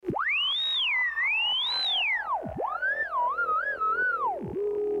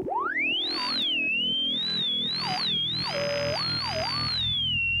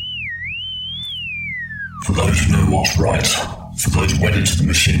what's right. For those wedded to the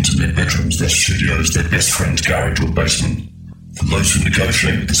machines in their bedrooms, their studios, their best friend's garage or basement. For those who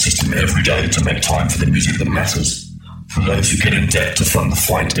negotiate with the system every day to make time for the music that matters. For those who get in debt to fund the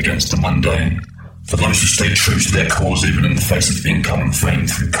fight against the mundane. For those who stay true to their cause even in the face of income and fame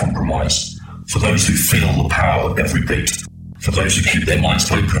through compromise. For those who feel the power of every beat. For those who keep their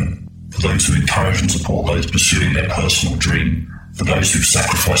minds open. For those who encourage and support those pursuing their personal dream. For those who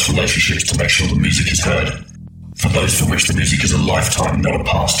sacrifice relationships to make sure the music is heard. For those for which the music is a lifetime, not a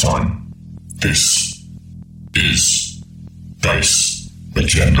pastime. This is Bass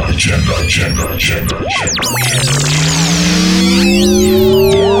Agenda.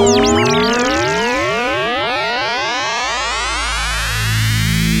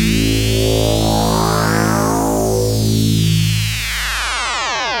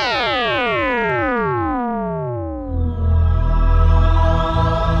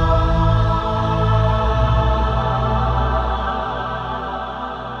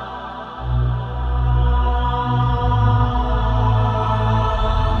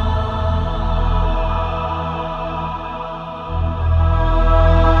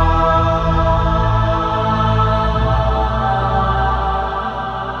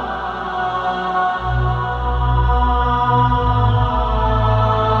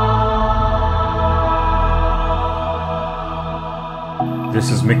 This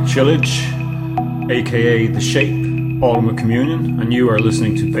is MICK CHILLAGE, aka The Shape, Ultimate Communion, and you are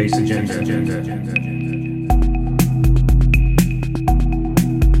listening to Bass Agenda.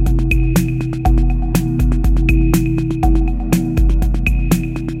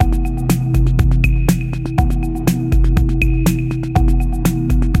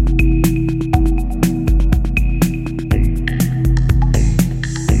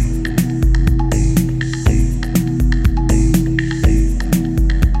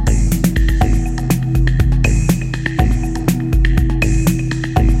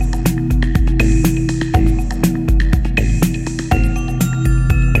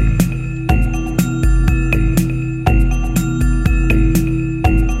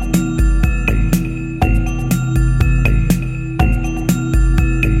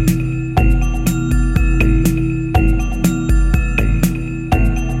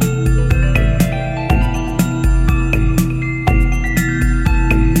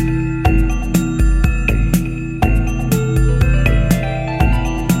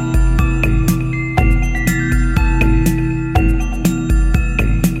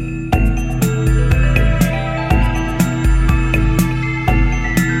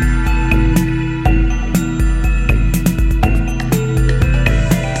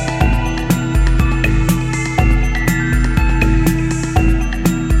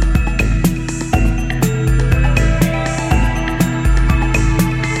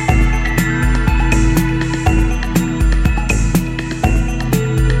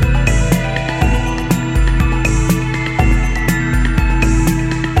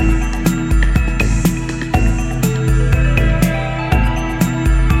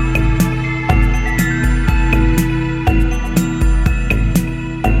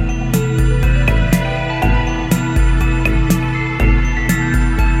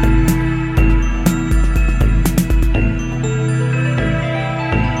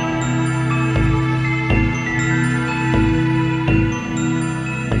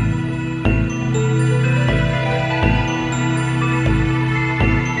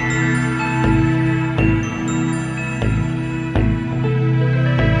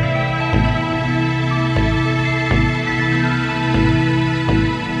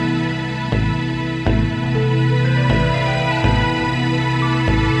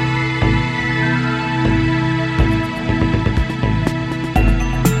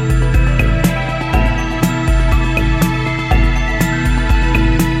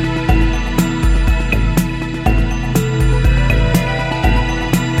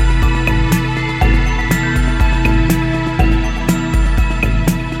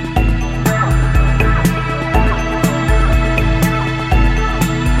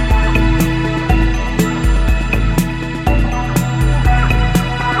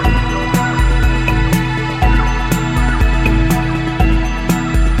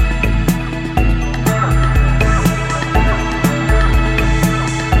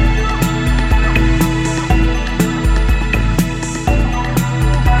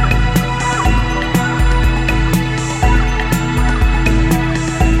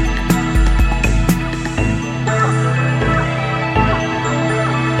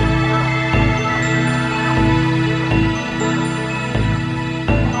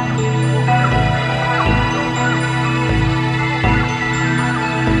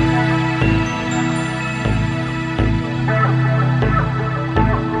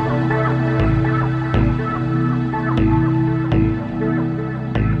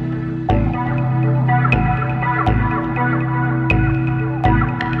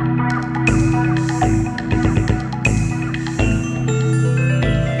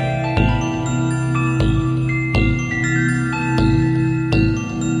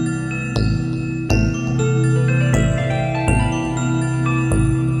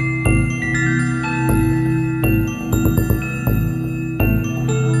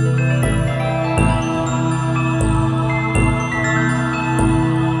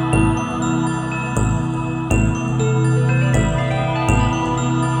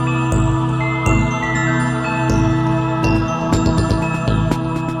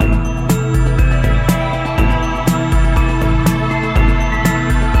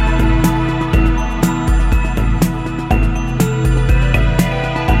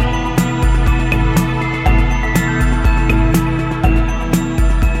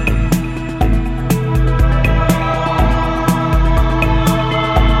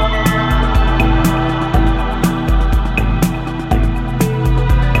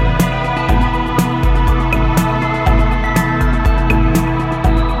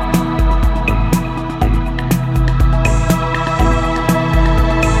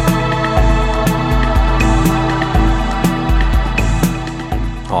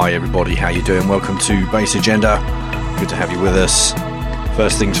 everybody, how you doing? Welcome to Bass Agenda. Good to have you with us.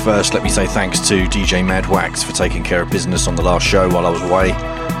 First things first, let me say thanks to DJ Madwax for taking care of business on the last show while I was away.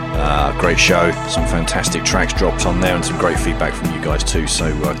 Great show, some fantastic tracks dropped on there and some great feedback from you guys too,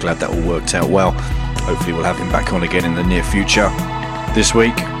 so glad that all worked out well. Hopefully we'll have him back on again in the near future. This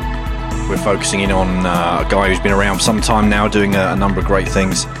week we're focusing in on a guy who's been around for some time now, doing a number of great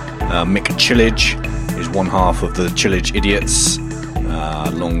things. MICK CHILLAGE is one half of the Chillage Idiots,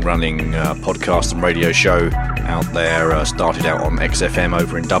 long-running podcast and radio show out there. Started out on XFM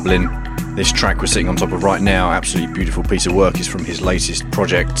over in Dublin. This track we're sitting on top of right now, absolutely beautiful piece of work, is from his latest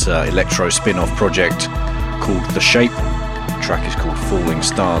project, electro spin-off project called The Shape. The track is called Falling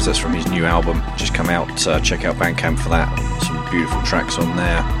Stars. That's from his new album, just come out. Check out Bandcamp for that. Some beautiful tracks on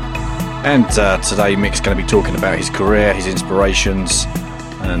there. And today Mick's going to be talking about his career, his inspirations,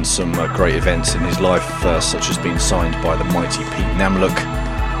 and some great events in his life, such as being signed by the mighty Pete Namlook.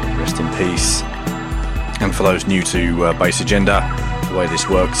 Rest in peace. And for those new to Bass Agenda, the way this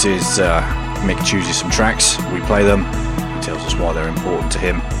works is Mick chooses some tracks, we play them, he tells us why they're important to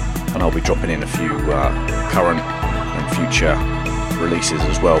him, and I'll be dropping in a few current and future releases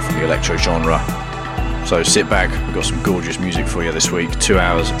as well from the electro genre. So sit back, we've got some gorgeous music for you this week, 2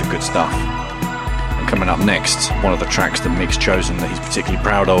 hours of the good stuff. And coming up next, one of the tracks that Mick's chosen that he's particularly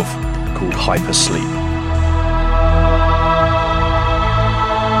proud of, called Hypersleep.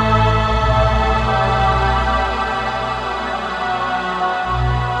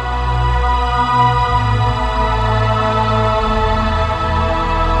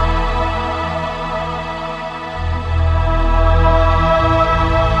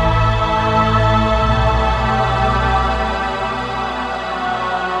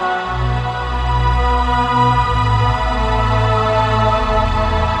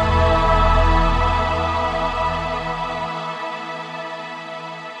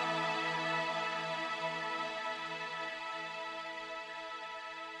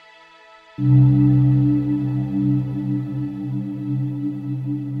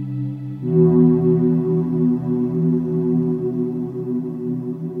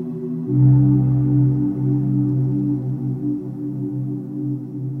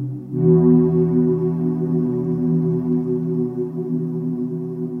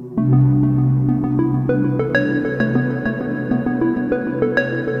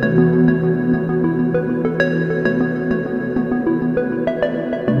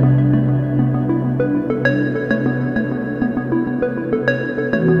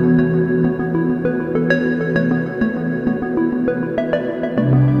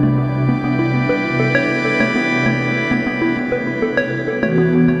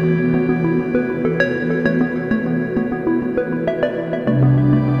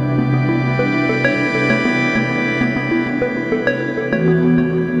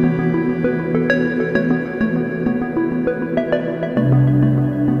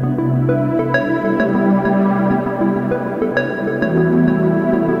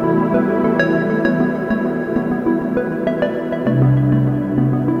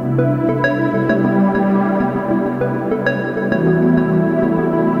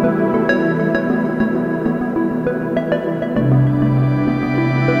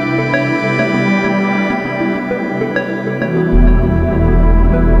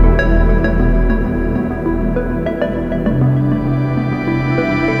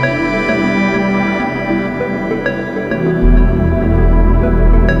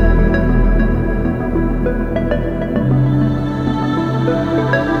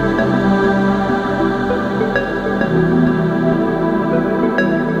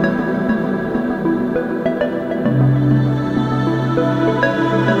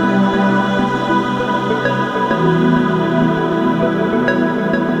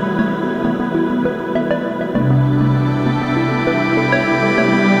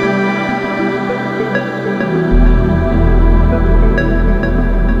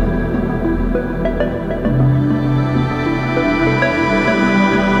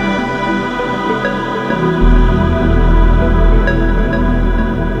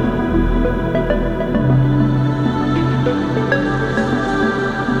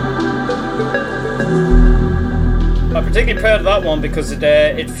 Proud of that one because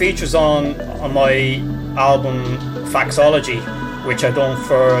it features on my album Faxology, which I done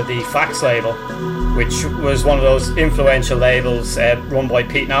for the Fax label, which was one of those influential labels run by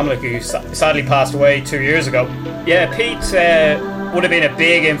Pete Namlook, who sadly passed away 2 years ago. Yeah, Pete would have been a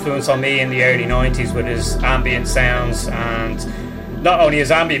big influence on me in the early 90s with his ambient sounds, and not only his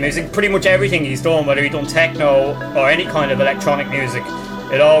ambient music, pretty much everything he's done, whether he's done techno or any kind of electronic music,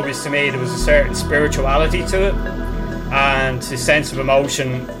 it always, to me, there was a certain spirituality to it, and his sense of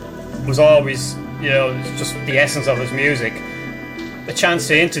emotion was always, just the essence of his music. A chance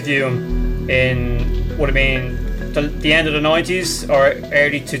to interview him would have been the end of the 90s or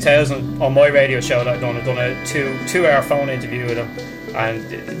early 2000 on my radio show that I'd done. I'd done a two-hour phone interview with him,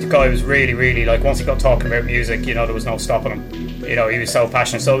 and the guy was really, really, like, once he got talking about music, there was no stopping him. He was so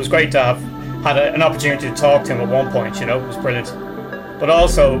passionate. So it was great to have had an opportunity to talk to him at one point. It was brilliant. But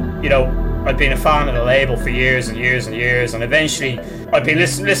also, I'd been a fan of the label for years and years and years, and eventually I'd been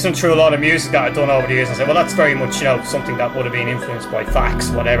listening through a lot of music that I'd done over the years and said, well, that's very much, something that would have been influenced by Fax,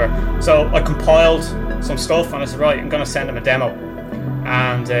 whatever. So I compiled some stuff and I said, right, I'm going to send him a demo.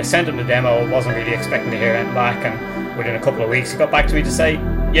 And sent him the demo. I wasn't really expecting to hear anything back, and within a couple of weeks he got back to me to say,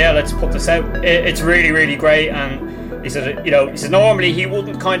 yeah, let's put this out. It's really, really great. And he said, normally he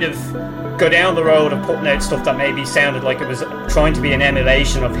wouldn't kind of go down the road of putting out stuff that maybe sounded like it was trying to be an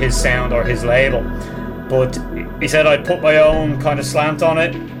emulation of his sound or his label, but he said I'd put my own kind of slant on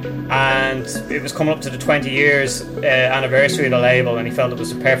it, and it was coming up to the 20 years anniversary of the label, and he felt it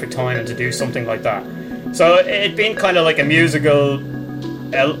was the perfect time to do something like that. So it'd been kind of like a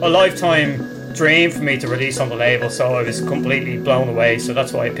lifetime dream for me to release on the label, so I was completely blown away. So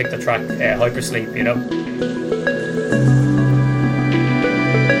that's why I picked the track Hypersleep.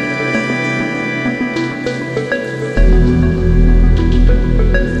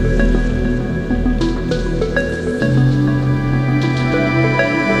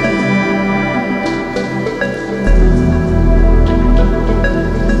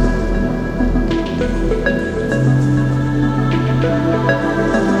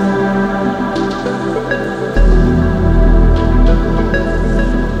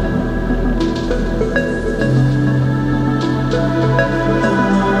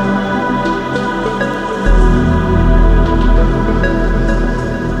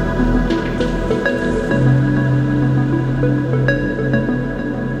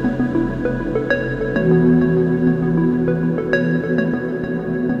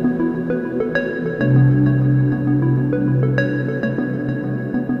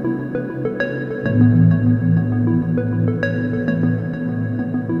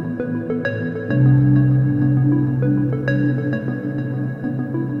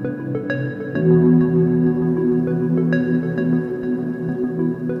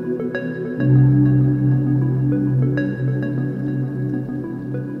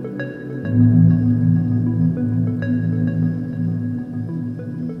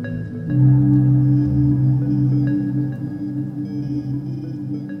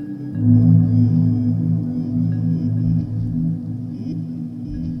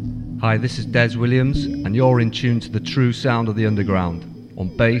 Hi, this is Des Williams, and you're in tune to the true sound of the underground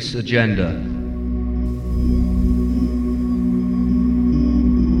on Bass Agenda.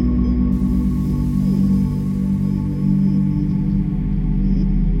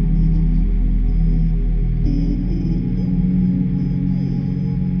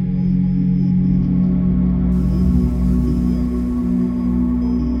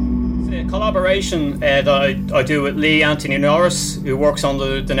 Collaboration that I do with Lee Anthony Norris, who works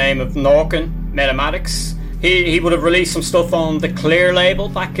under the name of Norkin Metamatics. He would have released some stuff on the Clear label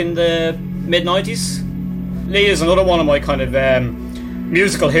back in the mid-90s. Lee is another one of my kind of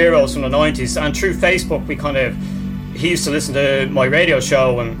musical heroes from the 90s, and through Facebook he used to listen to my radio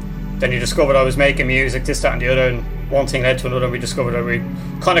show, and then he discovered I was making music, this, that and the other, and one thing led to another, and we discovered that we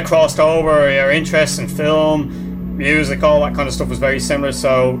kind of crossed over. Our interests in film, music, all that kind of stuff was very similar,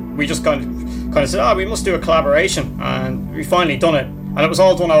 so we just kind of said, we must do a collaboration, and we finally done it, and it was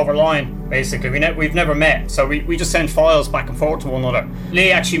all done over line. Basically, we've never met, so we just send files back and forth to one another.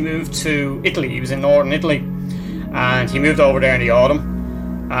 Lee actually moved to Italy. He was in northern Italy, and he moved over there in the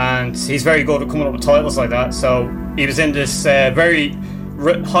autumn, and he's very good at coming up with titles like that. So he was in this very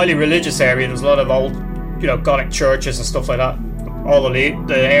highly religious area. There's a lot of old Gothic churches and stuff like that. All the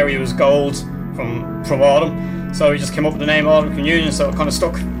area was gold from autumn. So he just came up with the name Autumn Communion, so it kind of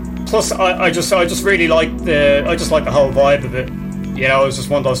stuck. Plus, I just really liked the whole vibe of it. It was just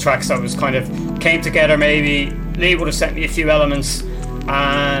one of those tracks that was kind of came together. Maybe Lee would have sent me a few elements,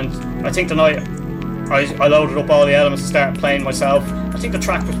 and I think the night I loaded up all the elements and started playing myself, I think the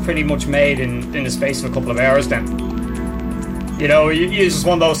track was pretty much made in the space of a couple of hours. Then, it's just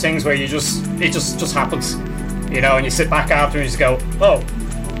one of those things where it just happens, and you sit back after and you just go, oh,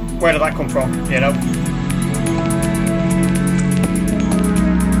 where did that come from,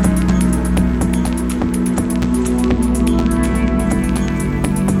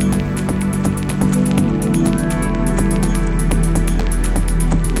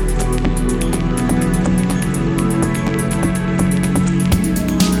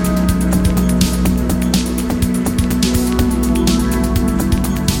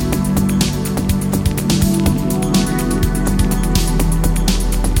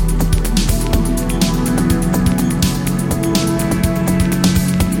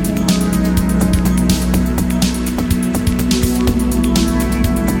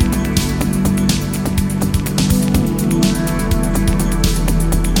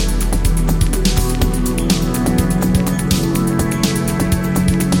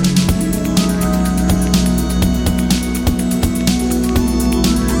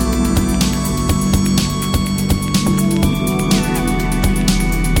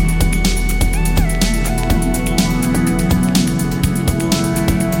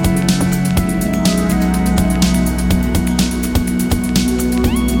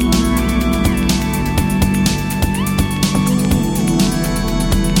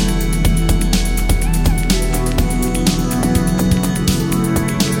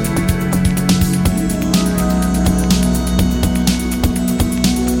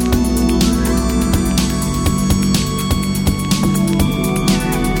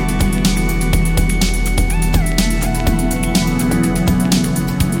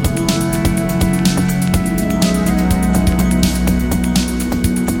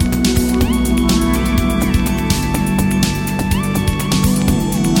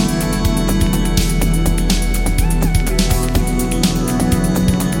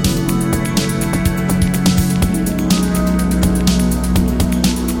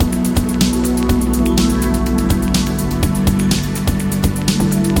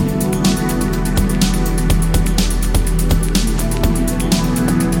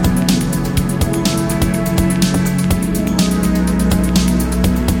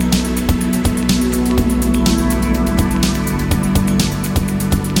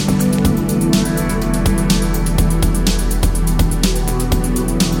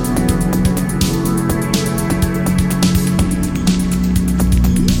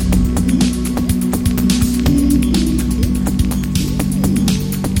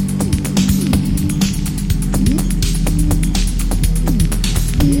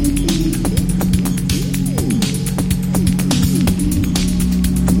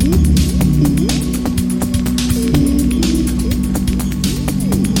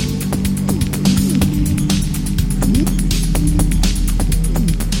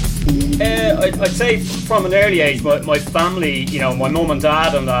 I'd say from an early age, my family, you know, my mum and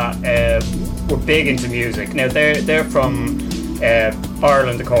dad and that were big into music. Now they're from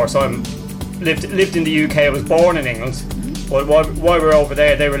Ireland, of course. I lived in the UK. I was born in England, but while we were over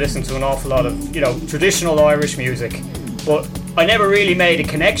there, they were listening to an awful lot of, you know, traditional Irish music. But I never really made a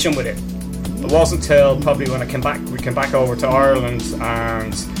connection with it. It wasn't until probably when we came back over to Ireland,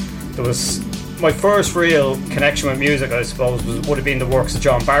 and there was my first real connection with music, I suppose, would have been the works of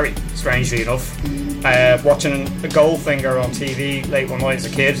John Barry, strangely enough. Watching a Goldfinger on TV late one night as a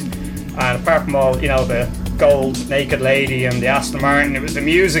kid, and apart from all, you know, the gold naked lady and the Aston Martin, it was the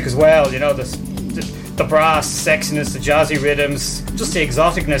music as well, you know, the brass sexiness, the jazzy rhythms, just the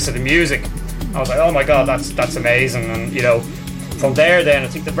exoticness of the music. I was like, oh my god, that's amazing. And you know, from there then, I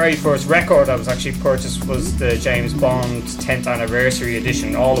think the very first record I was actually purchased was the James Bond 10th anniversary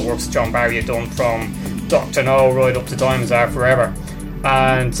edition, all the works John Barry had done from Dr. No right up to Diamonds Are Forever.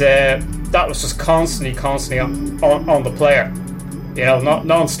 And that was just constantly on the player, you know, not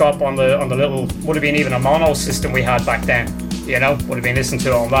non-stop on the little, would have been even a mono system we had back then, you know, would have been listening to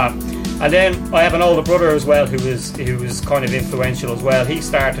it on that. And then I have an older brother as well who was kind of influential as well. He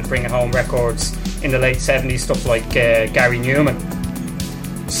started bringing home records in the late 70s, stuff like Gary Newman.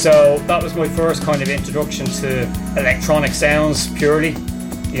 So that was my first kind of introduction to electronic sounds purely,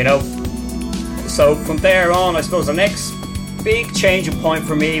 you know. So from there on, I suppose the next big changing point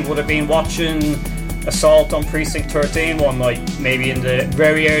for me would have been watching Assault on Precinct 13 one night, maybe in the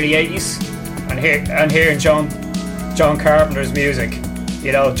very early 80s, and hearing John Carpenter's music.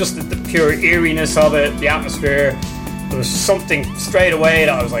 You know, just the pure eeriness of it, the atmosphere. There was something straight away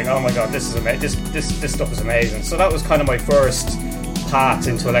that I was like, oh my god, this is amazing. This stuff is amazing. So that was kind of my first path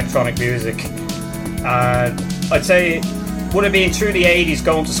into electronic music. And I'd say it would have been through the 80s,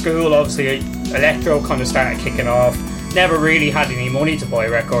 going to school. Obviously, electro kind of started kicking off. Never really had any money to buy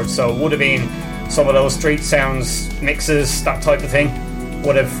records, so it would have been some of those street sounds mixes, that type of thing.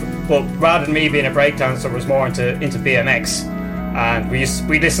 But rather than me being a breakdancer, I was more into BMX. And we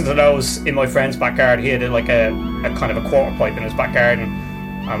listened to those in my friend's backyard. He had like a kind of a quarter pipe in his back garden,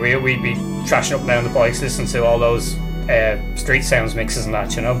 and we'd be trashing up and down the bikes listening to all those street sounds mixes and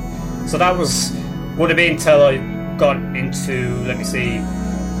that, you know. So that would have been until I got into, let me see,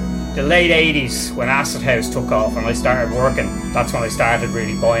 the late 80s when Acid House took off and I started working. That's when I started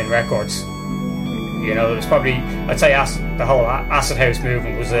really buying records. You know, it was probably, I'd say the whole Acid House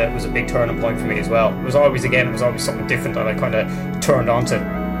movement was a big turning point for me as well. It was always something different that I kind of turned onto.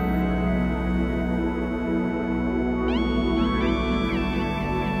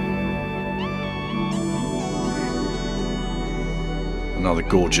 Another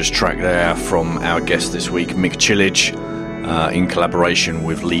gorgeous track there from our guest this week, MICK CHILLAGE, in collaboration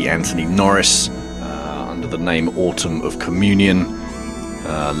with Lee Anthony Norris, under the name Autumn of Communion.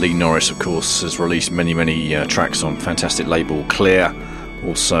 Lee Norris, of course, has released many tracks on fantastic label Clear,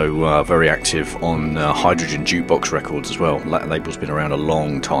 also very active on Hydrogen Jukebox Records as well. That label's been around a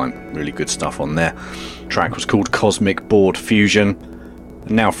long time, really good stuff on there. Track was called Cosmic Board Fusion.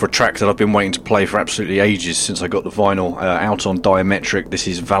 And now for a track that I've been waiting to play for absolutely ages since I got the vinyl out on Diametric. This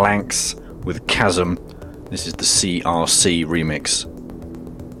is Valanx with Chasm. This is the CRC remix.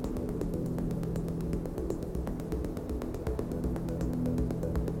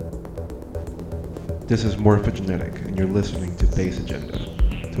 This is Morphogenetic, and you're listening to Bass Agenda.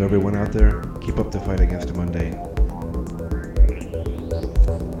 To everyone out there, keep up the fight against the mundane.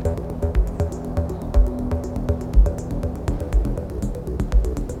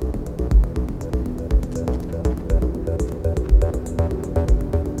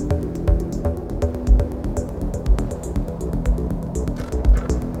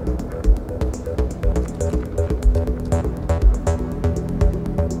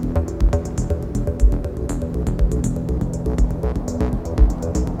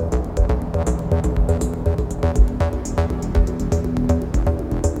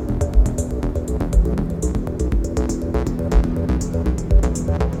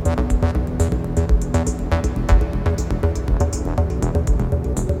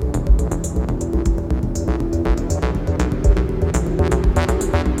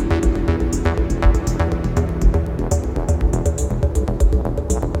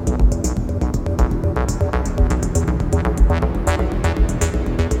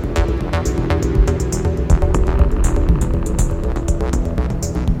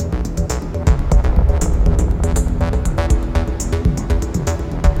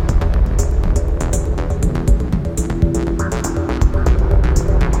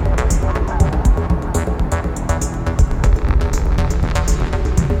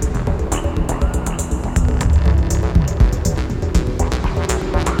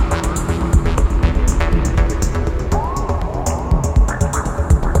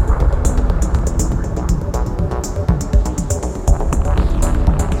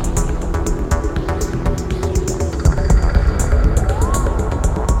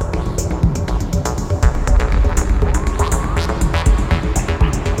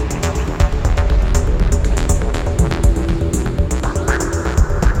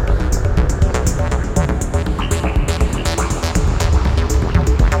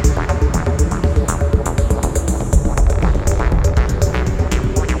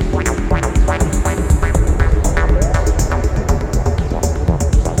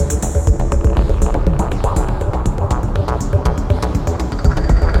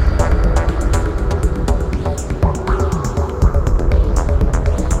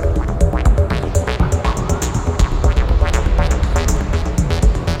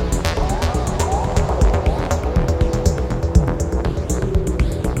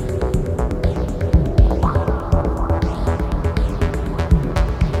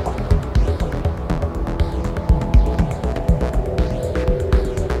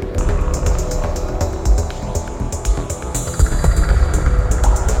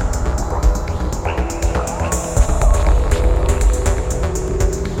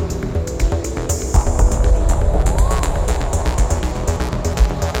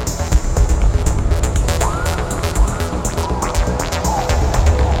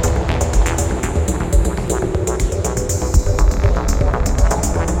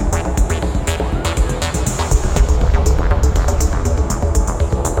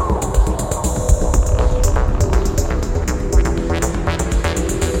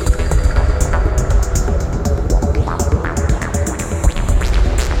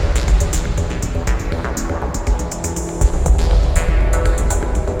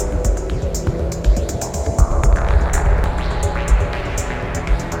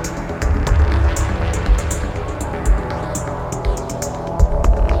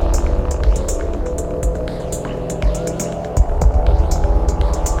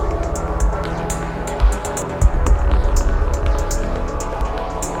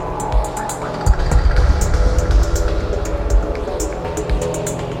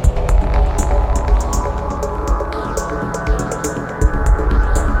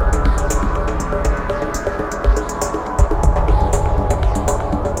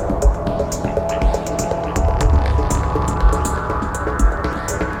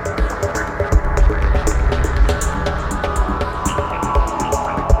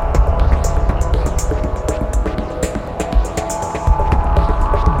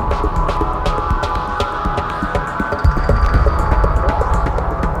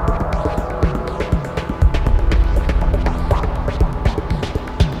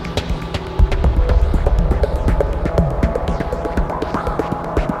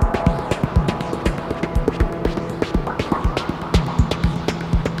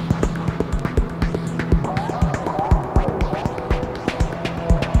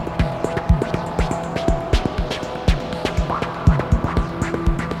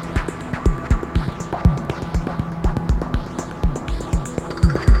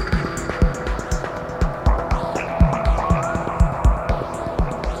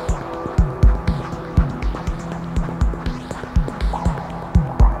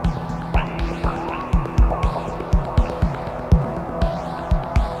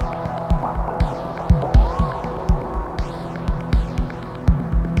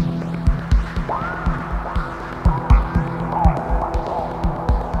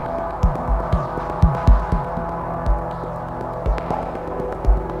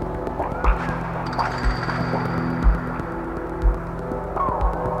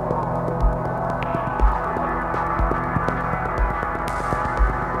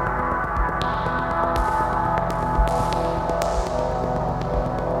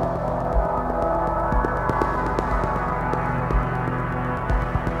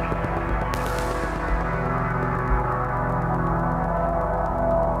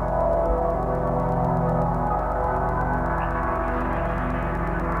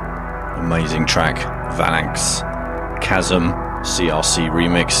 amazing track, Valank's Chasm CRC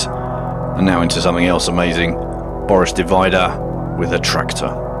remix. And now into something else amazing, Boris Divider with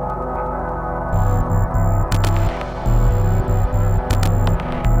Attractor.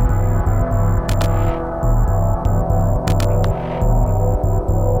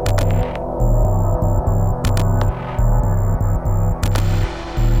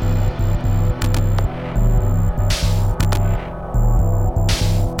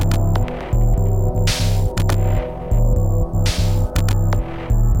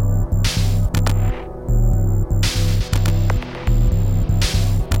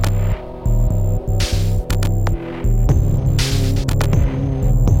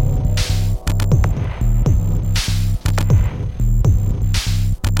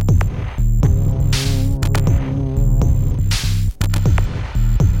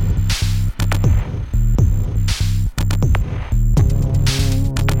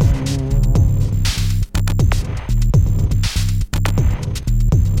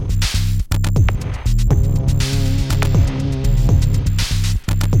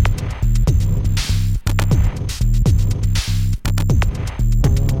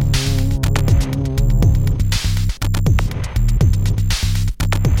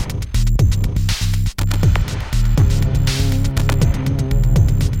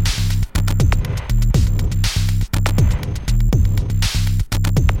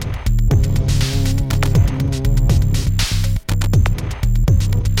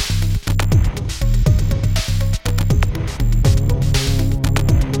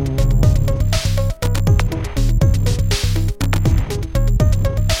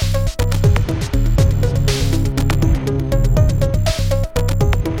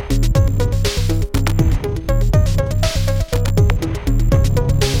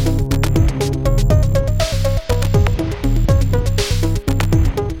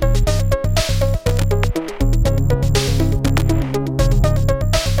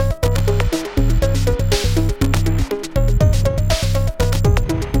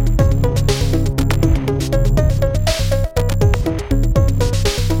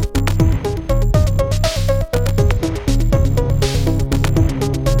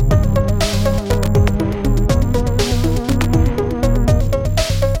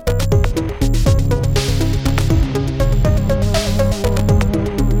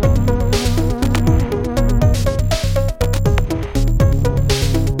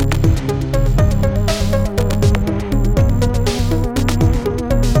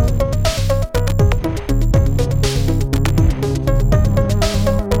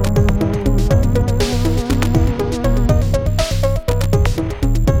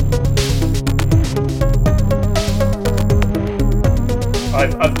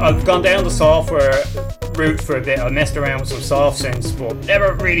 I've gone down the software route for a bit. I messed around with some soft synths, but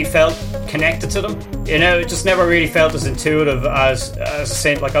never really felt connected to them. You know, it just never really felt as intuitive as a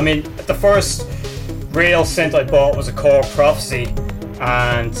synth. Like, I mean, the first real synth I bought was a Korg Prophecy,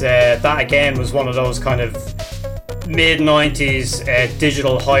 and that again was one of those kind of mid-90s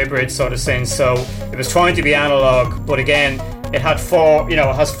digital hybrid sort of synths. So it was trying to be analog, but again, it had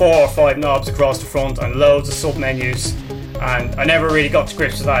it has 4 or 5 knobs across the front and loads of sub-menus. And I never really got to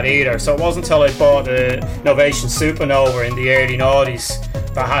grips with that either. So it wasn't until I bought a Novation Supernova in the early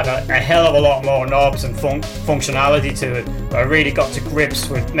 90s that had a hell of a lot more knobs and functionality to it. I really got to grips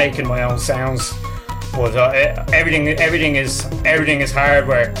with making my own sounds. But everything is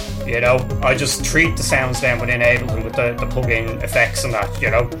hardware, you know. I just treat the sounds then within Ableton with the plug-in effects and that, you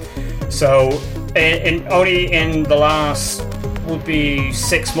know. So only in the last would be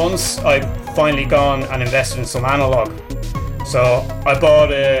 6 months, I've finally gone and invested in some analog. So I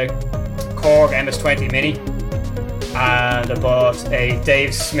bought a Korg MS-20 Mini, and I bought a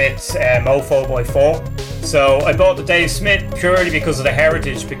Dave Smith Mofo by 4. So I bought the Dave Smith purely because of the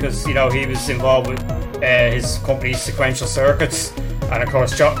heritage, because, you know, he was involved with his company Sequential Circuits, and of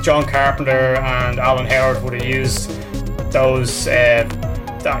course John Carpenter and Alan Howard would have used those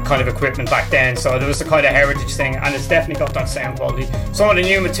that kind of equipment back then. So there was a kind of heritage thing, and it's definitely got that sound quality. Some of the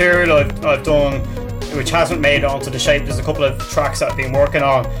new material I've done, which hasn't made it onto the shape, there's a couple of tracks that I've been working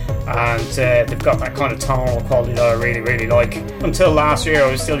on, and they've got that kind of tonal quality that I really, really like. Until last year,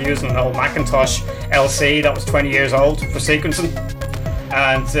 I was still using an old Macintosh LC that was 20 years old for sequencing,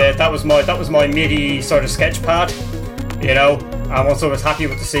 and that was my MIDI sort of sketch pad, you know. And once I was happy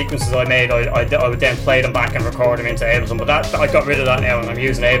with the sequences I made, I would then play them back and record them into Ableton. But that I got rid of that now, and I'm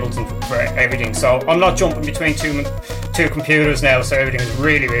using Ableton for everything. So I'm not jumping between two computers now, so everything is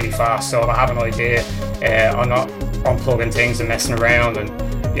really, really fast. So if I have an idea, I'm not unplugging things and messing around, and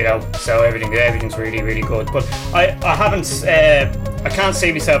you know, so everything's really, really good. But I haven't I can't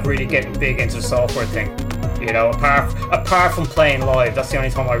see myself really getting big into the software thing. You know, apart from playing live, that's the only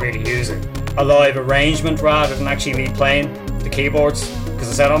time I really use it. A live arrangement rather than actually me playing the keyboards. Because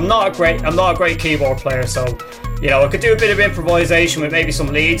I said I'm not a great keyboard player, so you know I could do a bit of improvisation with maybe some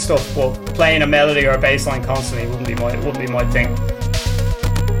lead stuff, but playing a melody or a bass line constantly wouldn't be my thing.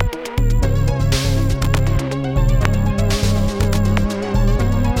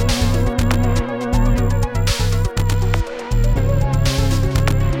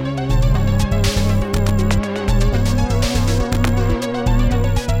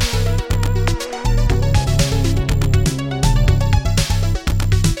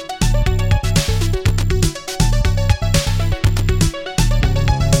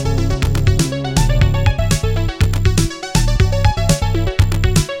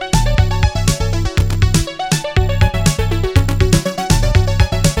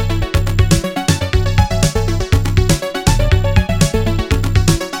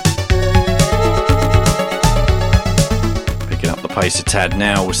 A tad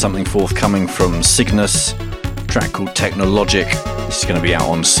now with something forthcoming from Cygnus, a track called Technologic. This is going to be out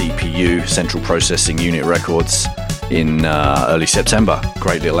on CPU, Central Processing Unit Records, in early September.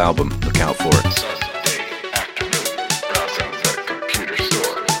 Great little album, look out for it.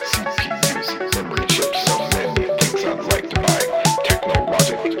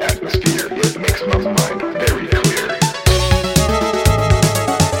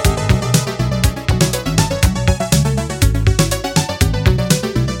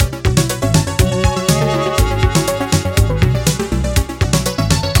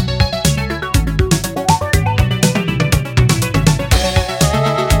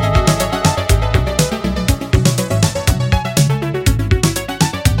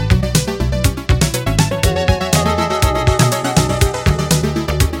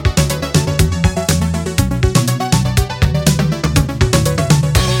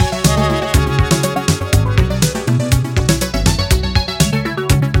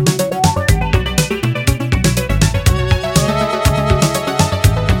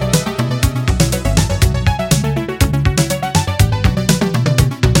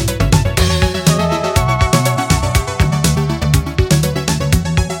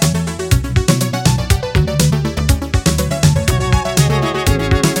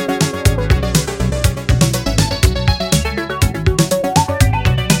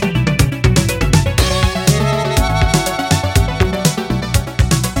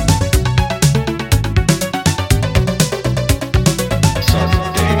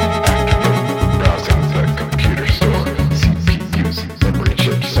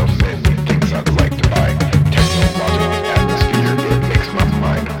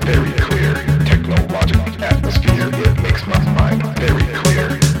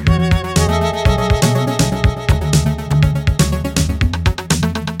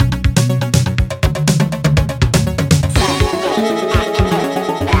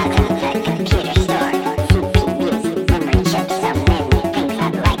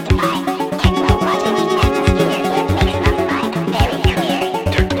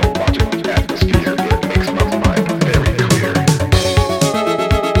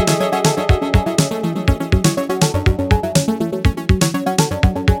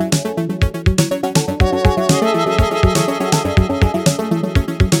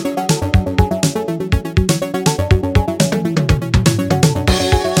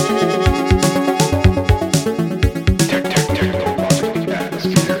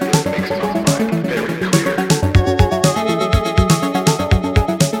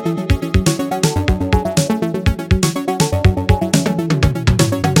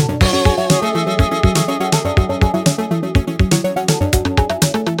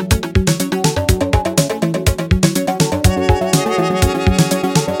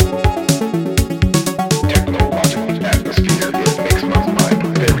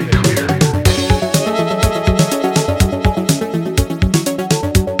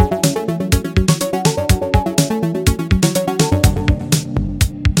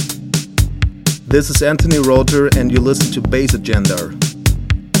 This is Anthony Roger, and you listen to Bass Agenda.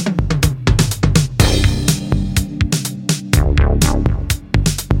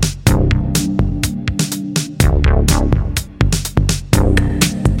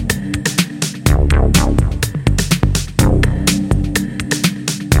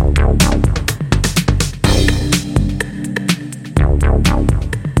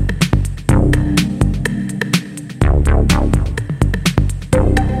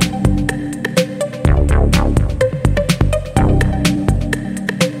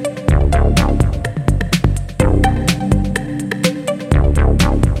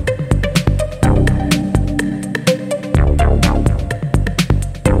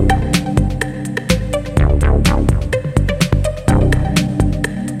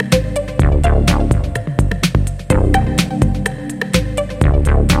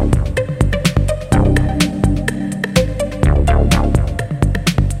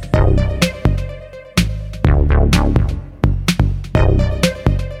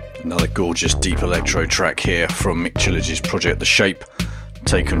 Another gorgeous deep electro track here from Mick Chillage's project The Shape,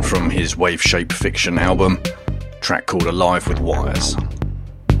 taken from his Wave Shape Fiction album, track called Alive with Wires.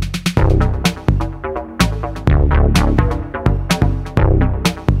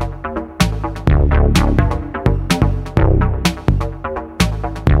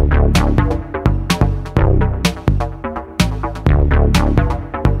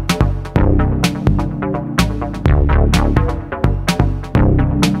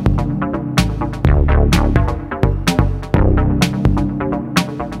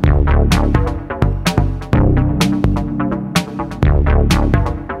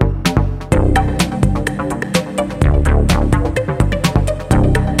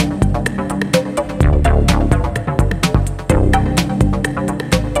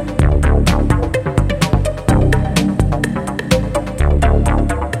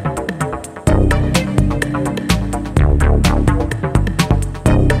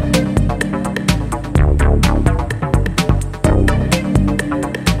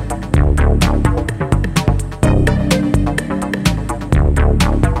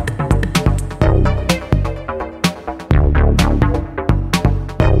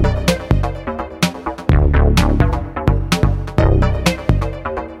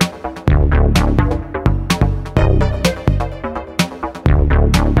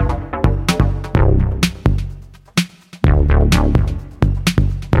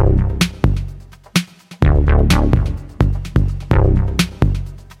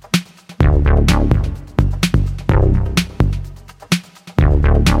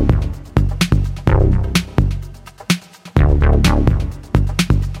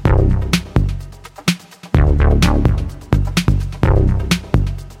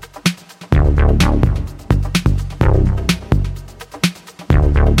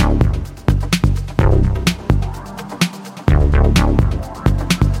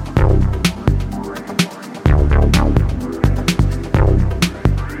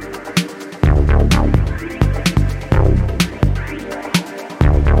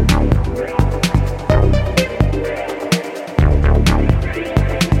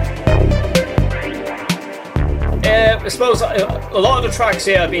 I suppose a lot of the tracks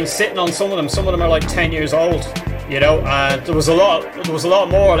here, I've been sitting on some of them. Some of them are like 10 years old, you know, and there was a lot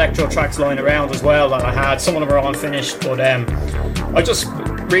more electro tracks lying around as well that I had. Some of them are unfinished, but I just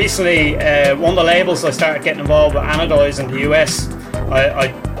recently, one of the labels I started getting involved with, Anodize in the US,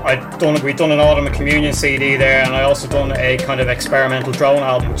 we'd done an Autumn of Communion CD there, and I also done a kind of experimental drone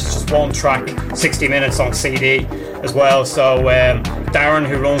album, which is just one track, 60 minutes on CD as well. So Darren,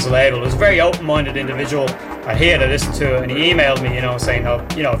 who runs the label, is a very open-minded individual. And he had to listen to it, and he emailed me, you know, saying, oh,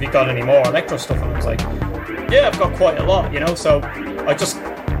 you know, have you got any more electro stuff? And I was like, yeah, I've got quite a lot, you know. So I just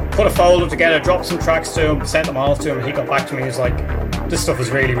put a folder together, dropped some tracks to him, sent them all to him, and he got back to me. He was like, this stuff is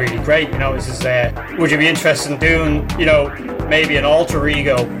really, really great, you know. This is, would you be interested in doing, you know, maybe an alter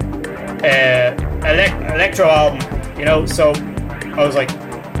ego electro album, you know? So I was like,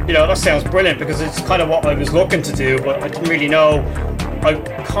 you know, that sounds brilliant, because it's kind of what I was looking to do, but I didn't really know. I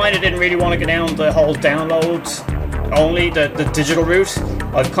kind of didn't really want to go down the whole download only, the digital route.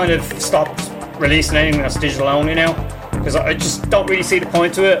 I've kind of stopped releasing anything that's digital only now, because I just don't really see the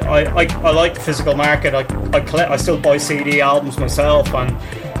point to it. I like the physical market. I still buy CD albums myself, and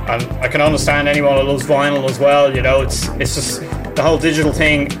I can understand anyone who loves vinyl as well. You know, it's just the whole digital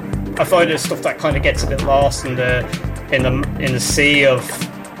thing. I find it's stuff that kind of gets a bit lost in the sea of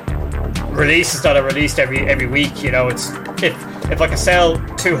releases that are released every week. You know, it's if I can sell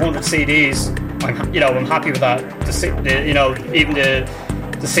 200 CDs, I'm happy with that. Even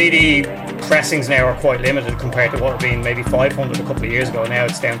the CD pressings now are quite limited compared to what had been maybe 500 a couple of years ago. Now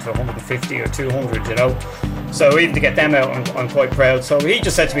it's down to 150 or 200, you know. So even to get them out, I'm quite proud. So he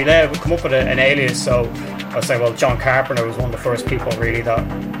just said to me, "There, we'll come up with an alias." So I was like, well, John Carpenter was one of the first people really that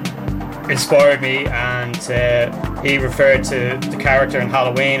inspired me, and he referred to the character in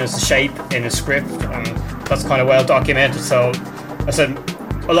Halloween as the Shape in his script, and that's kind of well documented. So I said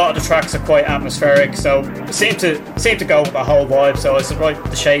a lot of the tracks are quite atmospheric, so it seemed to go with the whole vibe. So I said, right,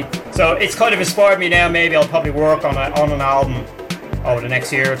 the Shape. So it's kind of inspired me now. Maybe I'll probably work on an album over the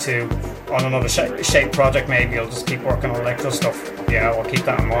next year or two on another Shape project. Maybe I'll just keep working on electro stuff. Yeah, I'll keep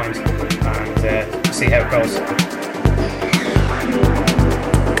that in mind and see how it goes.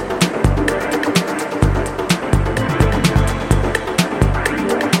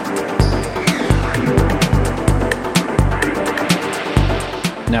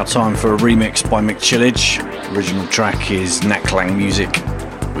 Now time for a remix by Mick Chillage. Original track is Naklang Music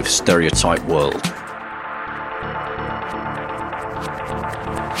with Stereotype World.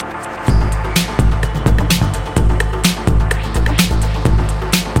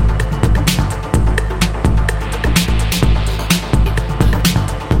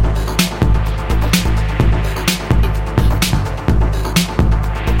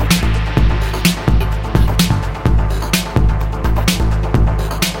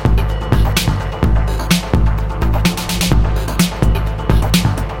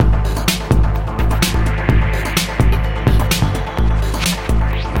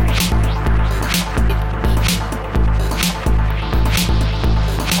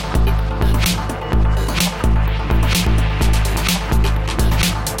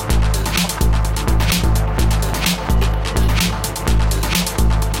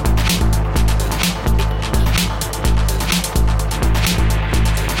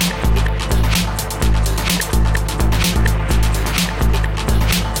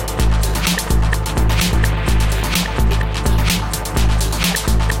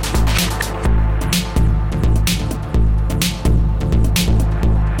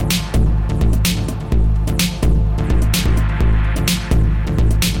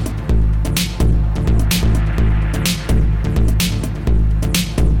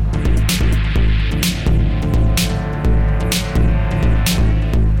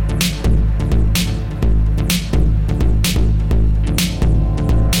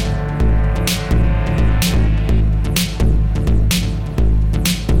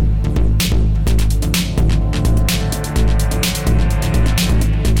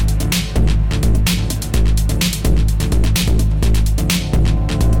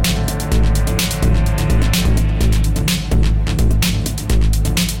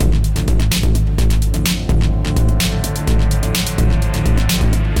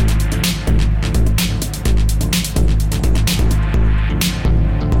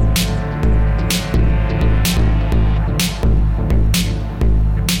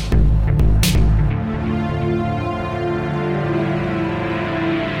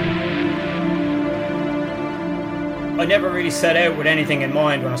 I never really set out with anything in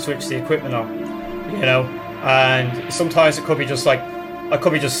mind when I switched the equipment on, you know. And sometimes it could be just like I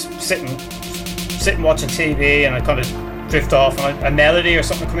could be just sitting watching TV, and I kind of drift off, and a melody or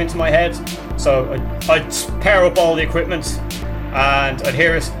something come into my head. So I'd pair up all the equipment, and I'd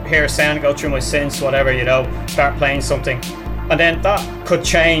hear a sound go through my synths, whatever, you know, start playing something. And then that could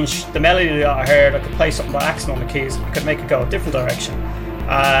change the melody that I heard. I could play something by accident on the keys. I could make it go a different direction.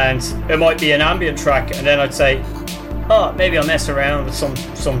 And it might be an ambient track, and then I'd say, oh, maybe I'll mess around with some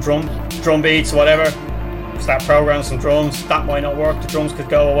drum beats or whatever. Start programming some drums. That might not work. The drums could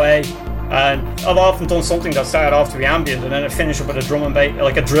go away. And I've often done something that started off to be ambient, and then I finish up with a drum and bass,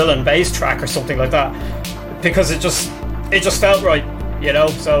 like a drill and bass track or something like that, because it just felt right, you know.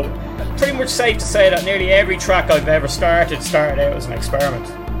 So pretty much safe to say that nearly every track I've ever started out as an experiment.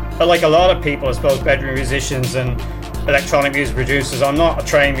 But like a lot of people, I suppose, bedroom musicians and electronic music producers, I'm not a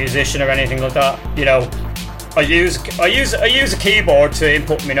trained musician or anything like that, you know. I use a keyboard to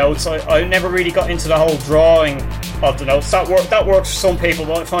input my notes. I never really got into the whole drawing of the notes. That works for some people,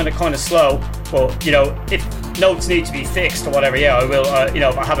 but I find it kind of slow. But you know, if notes need to be fixed or whatever, yeah, I will. You know,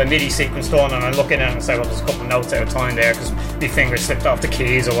 if I have a MIDI sequence done and I look in it and say, well, there's a couple of notes out of time there because my finger slipped off the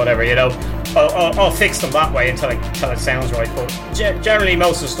keys or whatever, you know, I'll fix them that way until it sounds right. But generally,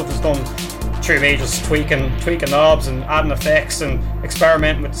 most of the stuff is done through me just tweaking knobs and adding effects and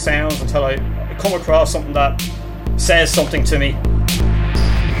experimenting with the sounds until I come across something that says something to me.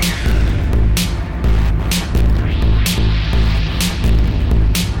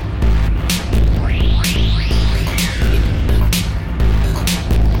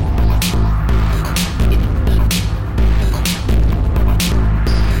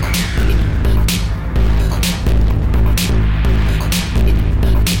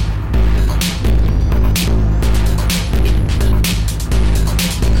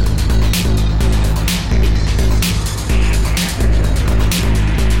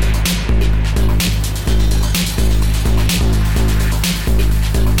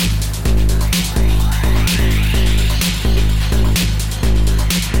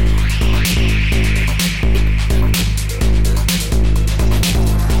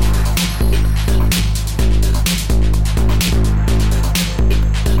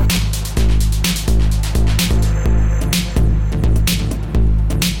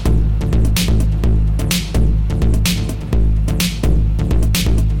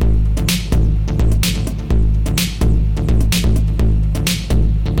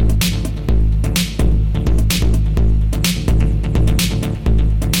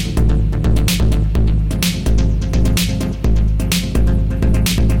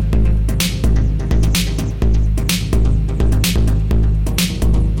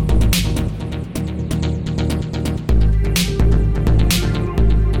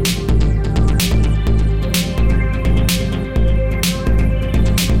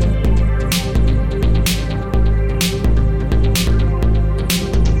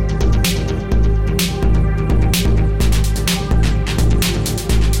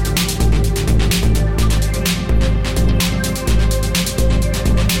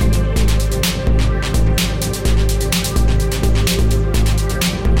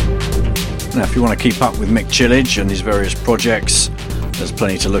 Now, if you want to keep up with Mick Chillage and his various projects, there's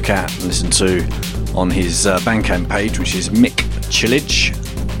plenty to look at and listen to on his Bandcamp page, which is MICK CHILLAGE,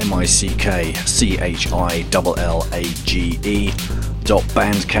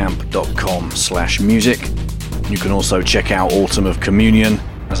 mickchillage.bandcamp.com/music. You can also check out Autumn of Communion,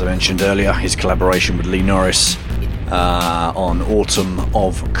 as I mentioned earlier, his collaboration with Lee Norris on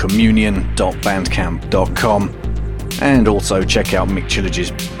autumnofcommunion.bandcamp.com. And also check out Mick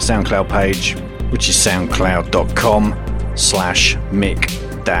Chillage's SoundCloud page, which is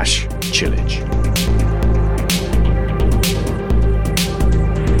soundcloud.com/Mick-Chillage.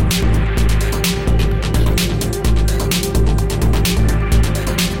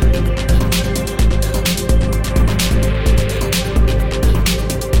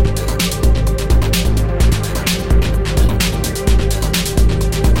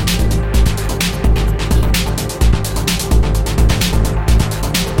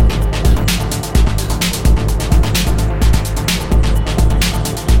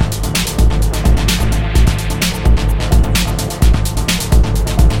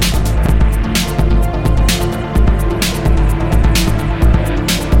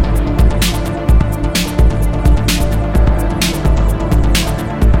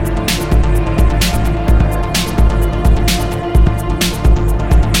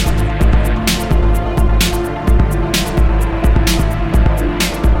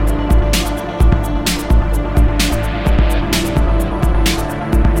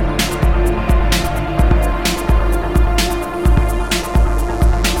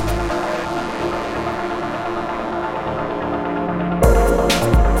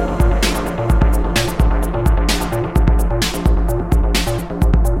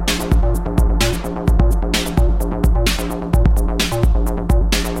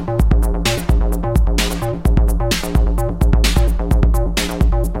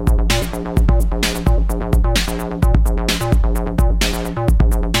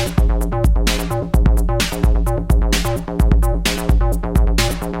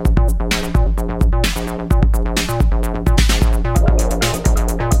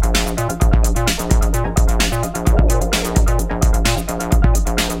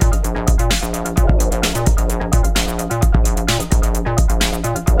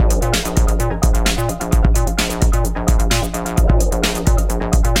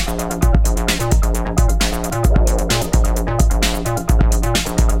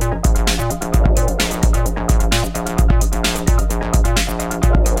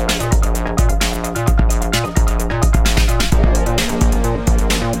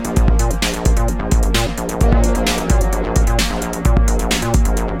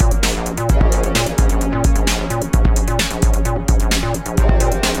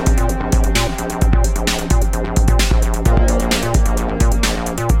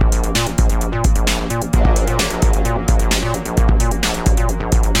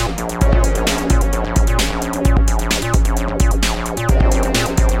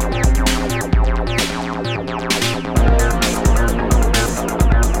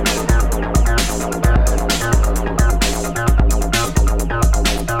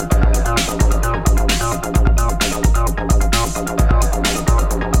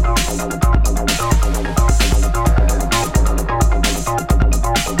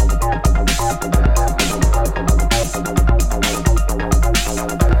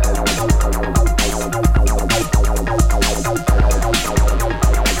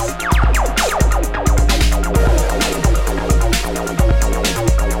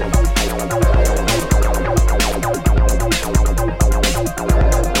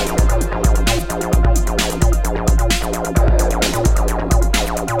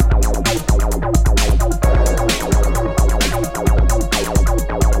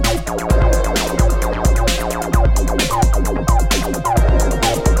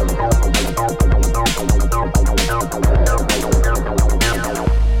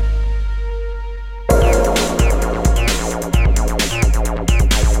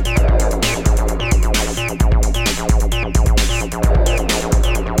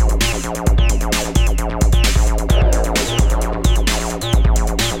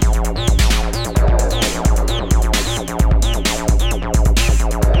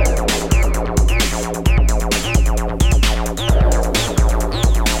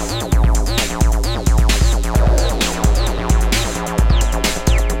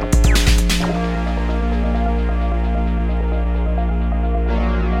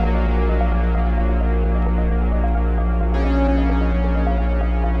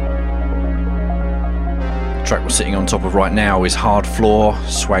 track we're sitting on top of right now is Hard Floor,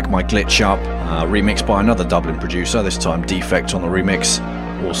 Swag My Glitch Up, remixed by another Dublin producer, this time Defect on the remix.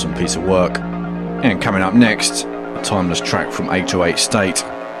 Awesome piece of work. And coming up next, a timeless track from 808 State,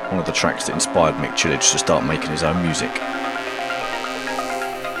 one of the tracks that inspired Mick Chillage to start making his own music.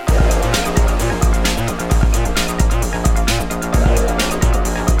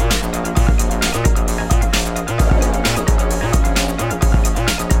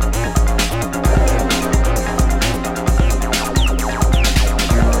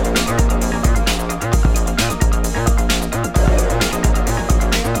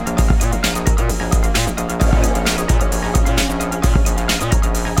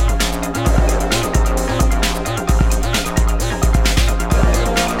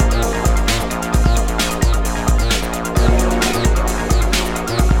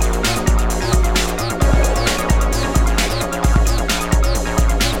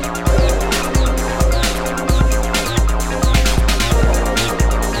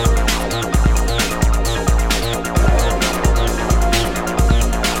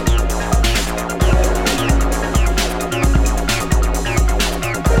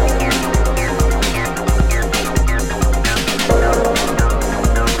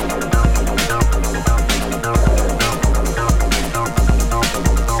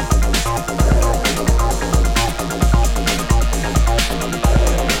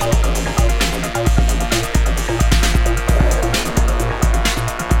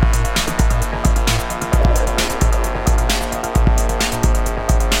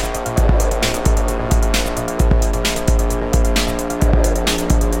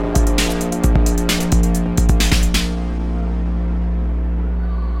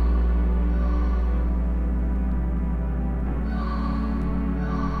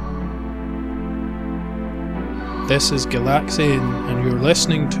 This is Galaxian, and you're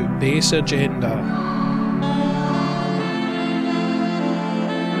listening to Bass Agenda.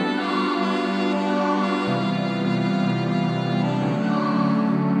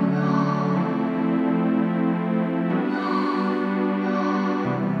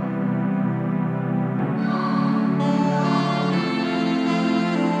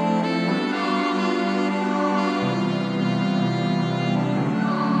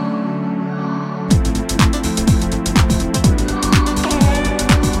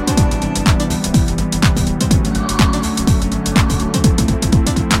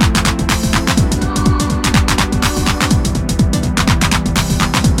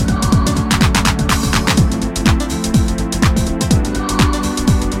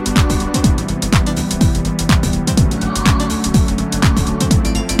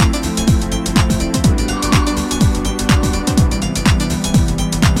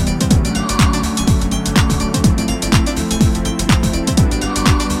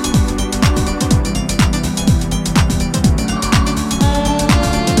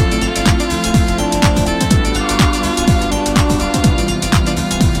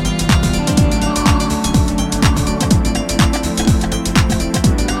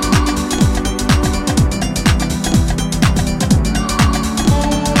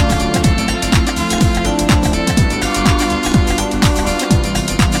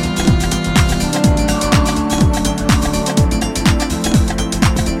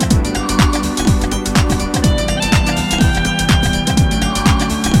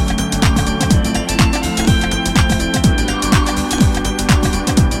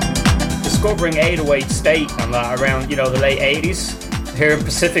 Discovering 808 State and that around, the late 80s here in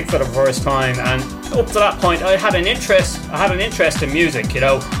Pacific for the first time, and up to that point I had an interest in music,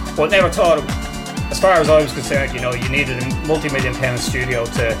 but never thought, as far as I was concerned, you needed a multi-million-pound studio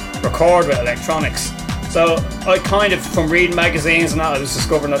to record with electronics. So I kind of, from reading magazines and that, I was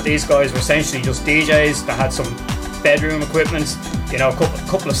discovering that these guys were essentially just DJs that had some bedroom equipment, a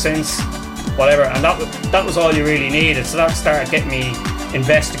couple of synths, whatever, and that was all you really needed. So that started getting me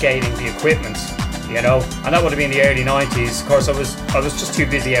investigating the equipment, and that would have been the early 90s. Of course, I was just too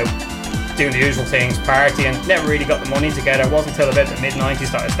busy out doing the usual things, partying, never really got the money together. It wasn't until about the mid-90s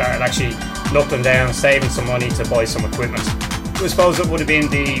that I started actually knuckling down, saving some money to buy some equipment. I suppose it would have been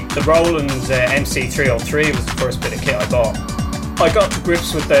the Roland MC303 was the first bit of kit I bought. I got to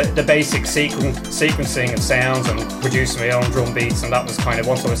grips with the basic sequencing of sounds and producing my own drum beats, and that was kind of,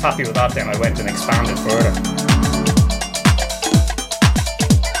 once I was happy with that, then I went and expanded further.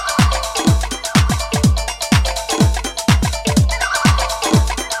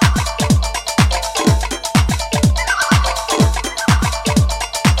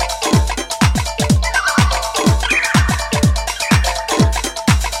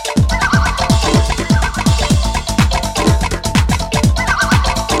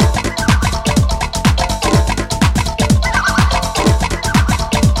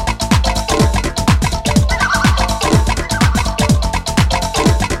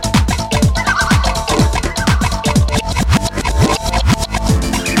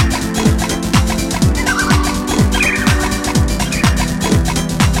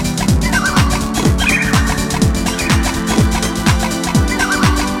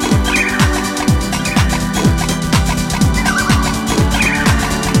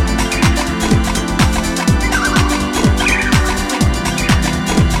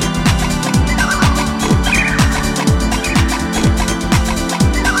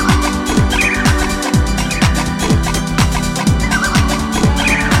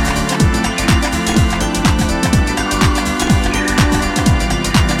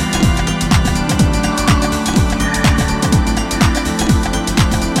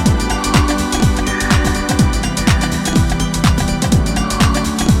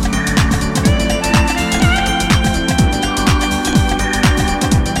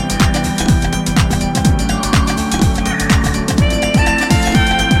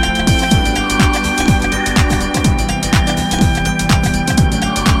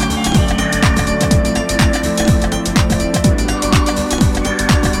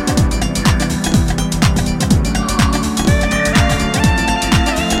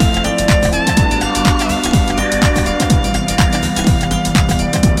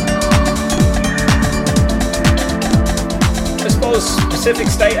 Pacific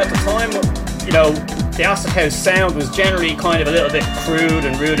State at the time, you know, the acid house sound was generally kind of a little bit crude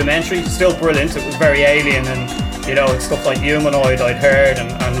and rudimentary. Still brilliant. It was very alien, and you know, it's stuff like Humanoid I'd heard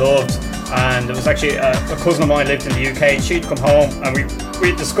and loved. And it was actually a cousin of mine lived in the UK, and she'd come home, and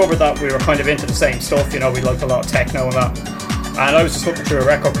we discovered that we were kind of into the same stuff. You know, we liked a lot of techno and that. And I was just looking through a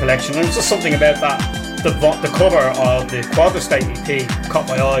record collection, and there was just something about that. The cover of the Quadristate EP caught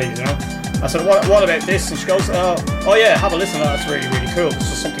my eyes. You know, I said, "What about this?" And she goes, "Oh yeah, have a listen to that. It's really, really cool." It's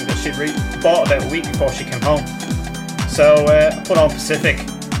just something that she'd bought about a week before she came home. So I put on Pacific,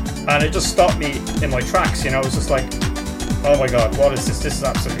 and it just stopped me in my tracks. You know, it was just like, oh my god, what is this? This is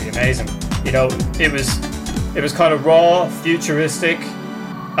absolutely amazing. You know, it was kind of raw, futuristic,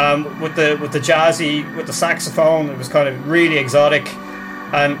 with the jazzy, with the saxophone. It was kind of really exotic,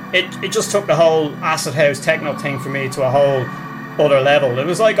 and it just took the whole acid house techno thing for me to a whole other level. It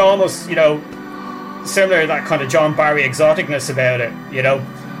was like almost, you know, similar to that kind of John Barry exoticness about it, you know,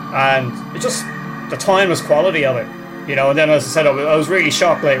 and it just, the timeless quality of it. You know, and then as I said, I was really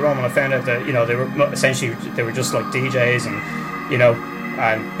shocked later on when I found out that, you know, they were just like DJs and, you know,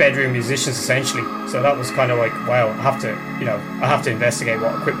 and bedroom musicians essentially. So that was kind of like, wow, I have to investigate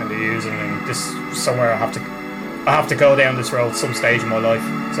what equipment they're using, and this somewhere I have to go down this road some stage in my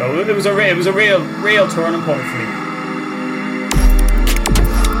life. So it was a real turning point for me.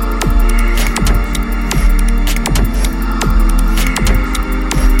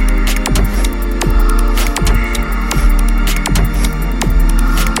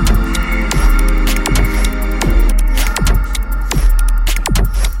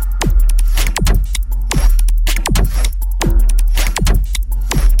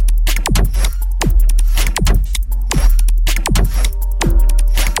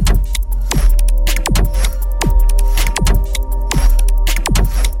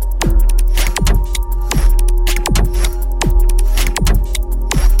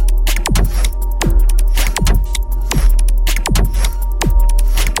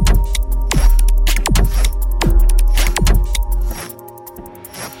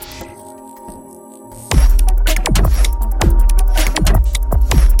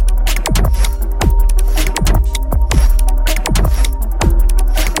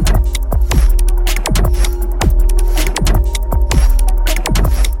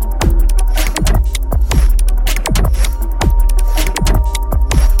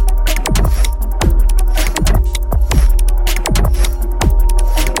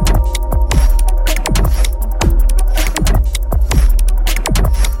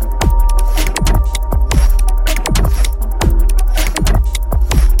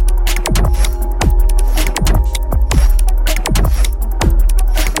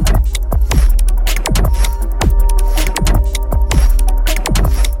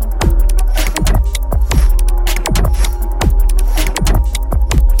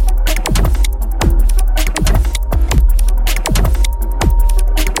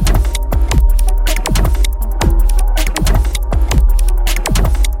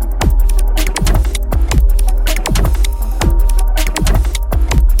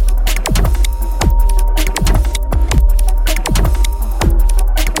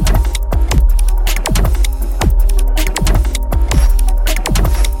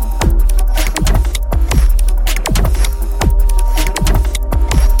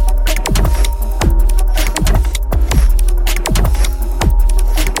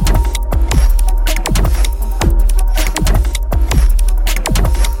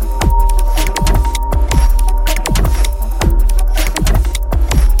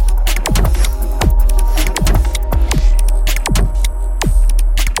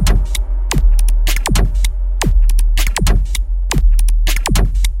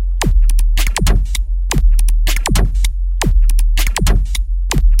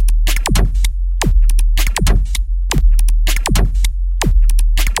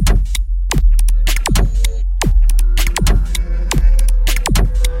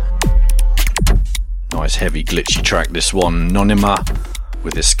 Heavy glitchy track, this one, Nonima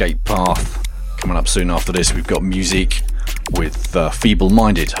with Escape Path. Coming up soon after this, we've got Music with Feeble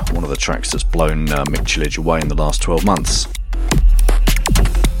Minded, one of the tracks that's blown MICK CHILLAGE away in the last 12 months.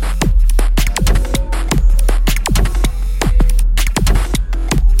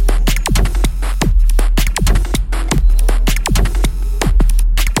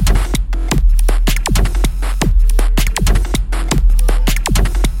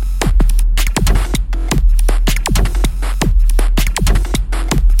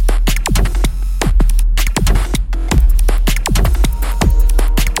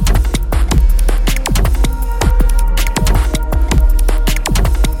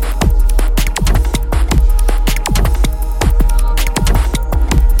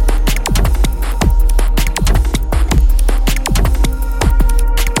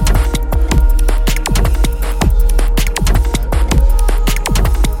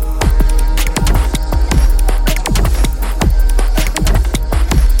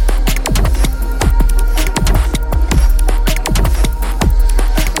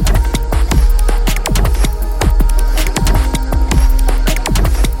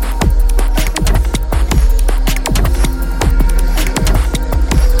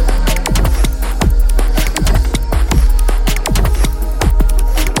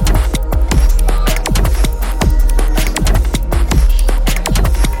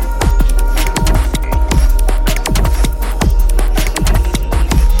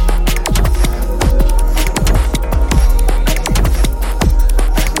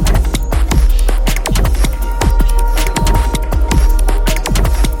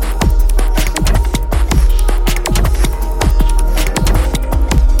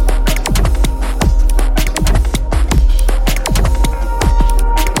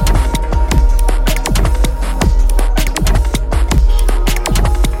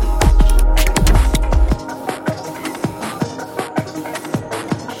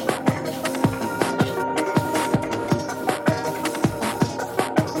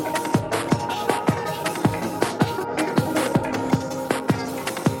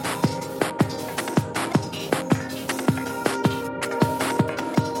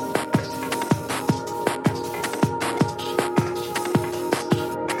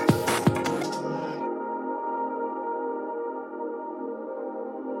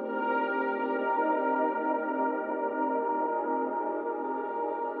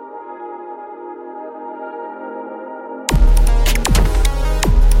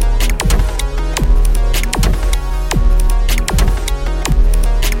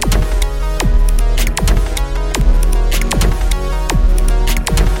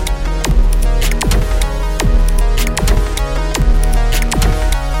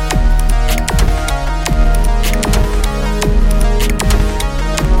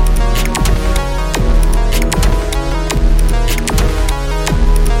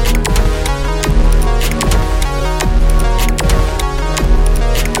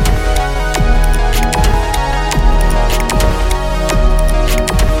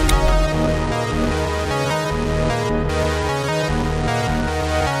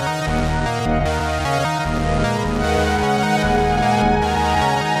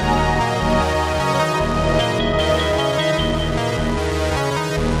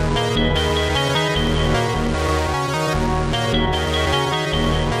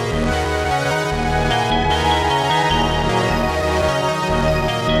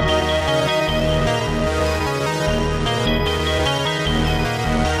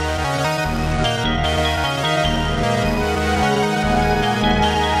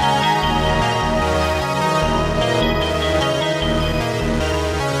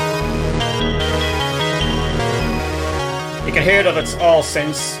 it's all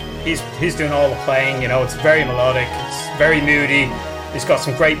synths. He's doing all the playing, you know, it's very melodic, it's very moody, he's got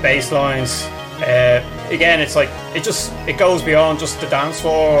some great bass lines. Again, it's like, it goes beyond just the dance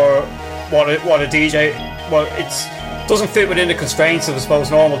floor or what a DJ, well, it doesn't fit within the constraints of, I suppose,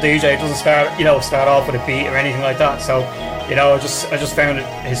 normal DJ. It doesn't start off with a beat or anything like that. So, you know, I just found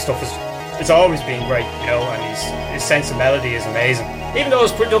his stuff it's always been great, you know, and his sense of melody is amazing. Even though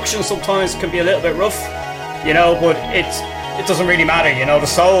his production sometimes can be a little bit rough, you know, but it doesn't really matter, you know, the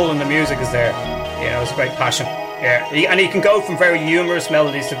soul in the music is there, you know, it's a great passion. Yeah, and he can go from very humorous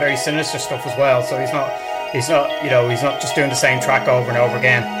melodies to very sinister stuff as well. So he's not just doing the same track over and over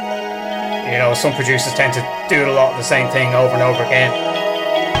again. You know, some producers tend to do a lot of the same thing over and over again.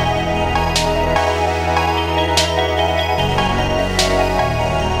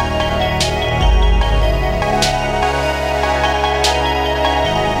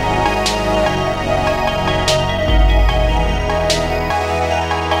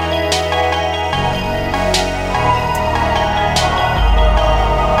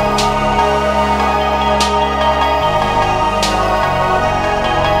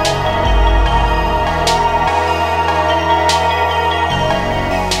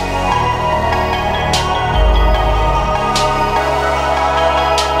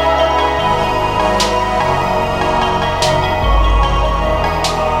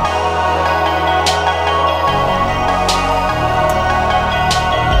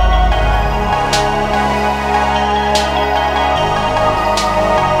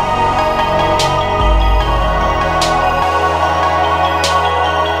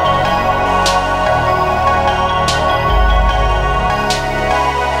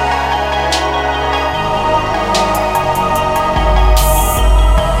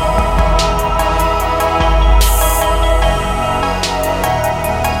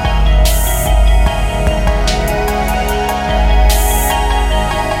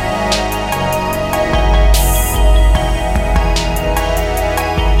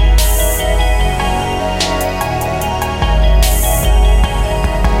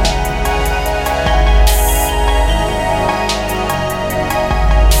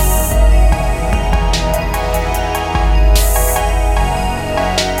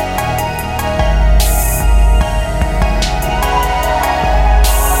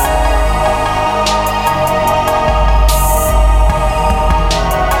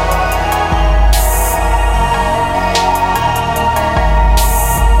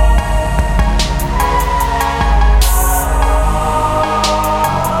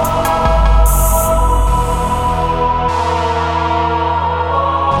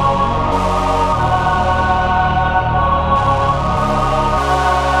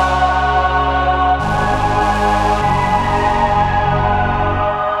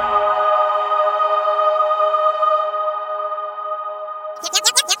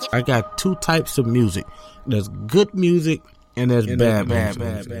 I got two types of music. There's good music and there's bad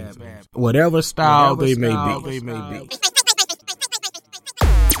music. Whatever style they may be.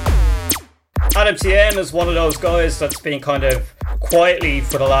 Adam TM is one of those guys that's been kind of quietly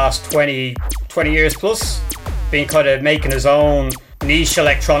for the last 20 years plus, been kind of making his own niche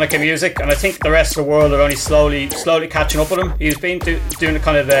electronica music, and I think the rest of the world are only slowly catching up with him. He's been doing a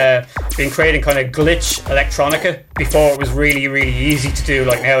kind of been creating kind of glitch electronica before it was really easy to do.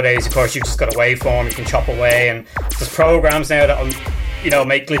 Like nowadays, of course, you've just got a waveform you can chop away, and there's programs now that'll, you know,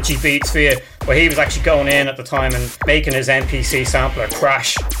 make glitchy beats for you. But he was actually going in at the time and making his MPC sampler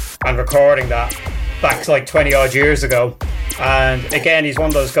crash and recording that back like 20 odd years ago. And again, he's one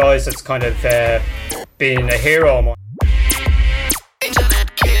of those guys that's kind of been a hero of mine.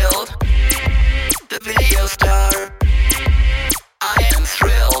 Internet killed the video star. I am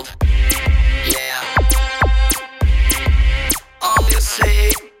thrilled. Yeah. All you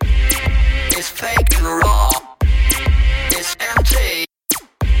see is fake and raw. It's empty.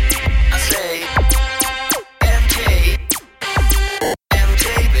 I say empty.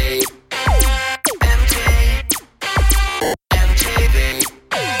 MTV. Empty. MTV.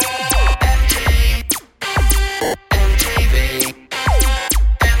 Empty. MTV.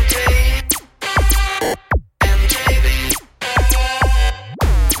 Empty. MTV.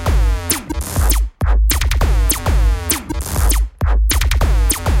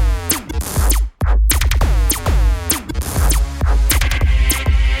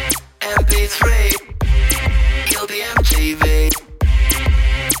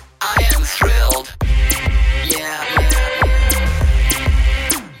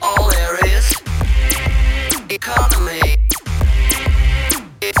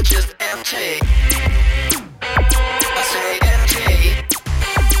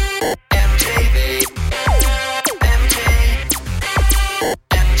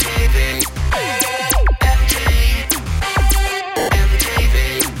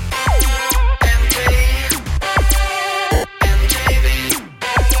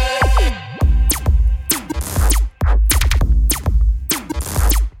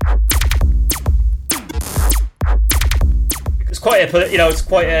 It's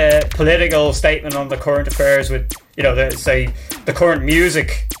quite a political statement on the current affairs with, the current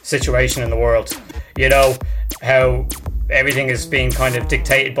music situation in the world. You know, how everything is being kind of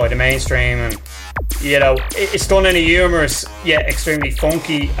dictated by the mainstream, and, it's done in a humorous yet extremely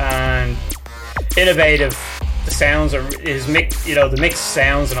funky and innovative. The sounds is mixed, the mixed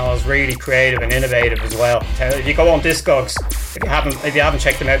sounds and all is really creative and innovative as well. If you go on Discogs, if you haven't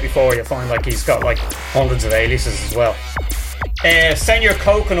checked them out before, you'll find like he's got like hundreds of aliases as well. Senor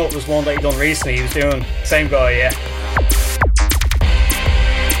Coconut was one that he done recently. He was doing same guy, yeah.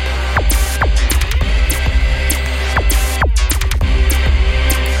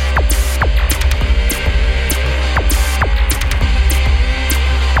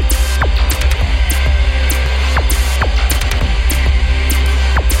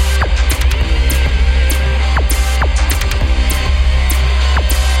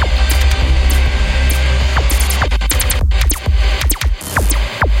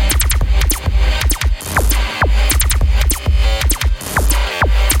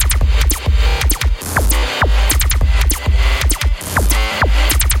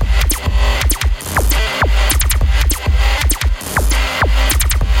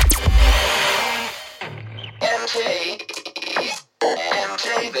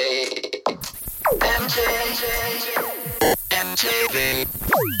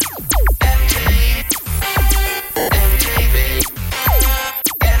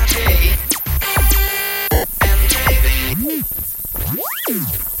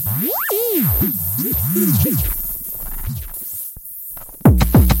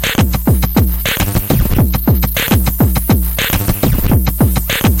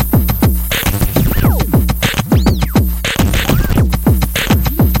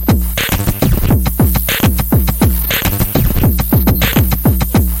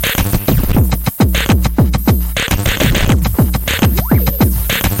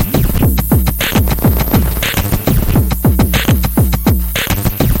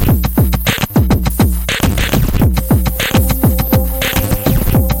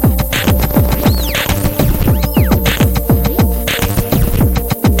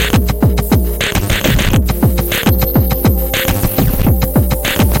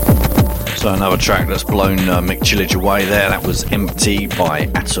 Another track that's blown MICK CHILLAGE away there. That was Empty by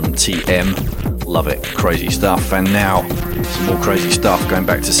Atom TM. Love it. Crazy stuff. And now some more crazy stuff, going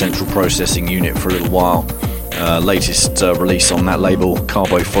back to Central Processing Unit for a little while. Latest release on that label,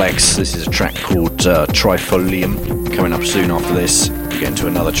 Carboflex. This is a track called Trifolium. Coming up soon after this, we get into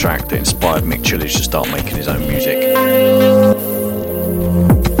another track that inspired MICK CHILLAGE to start making his own music.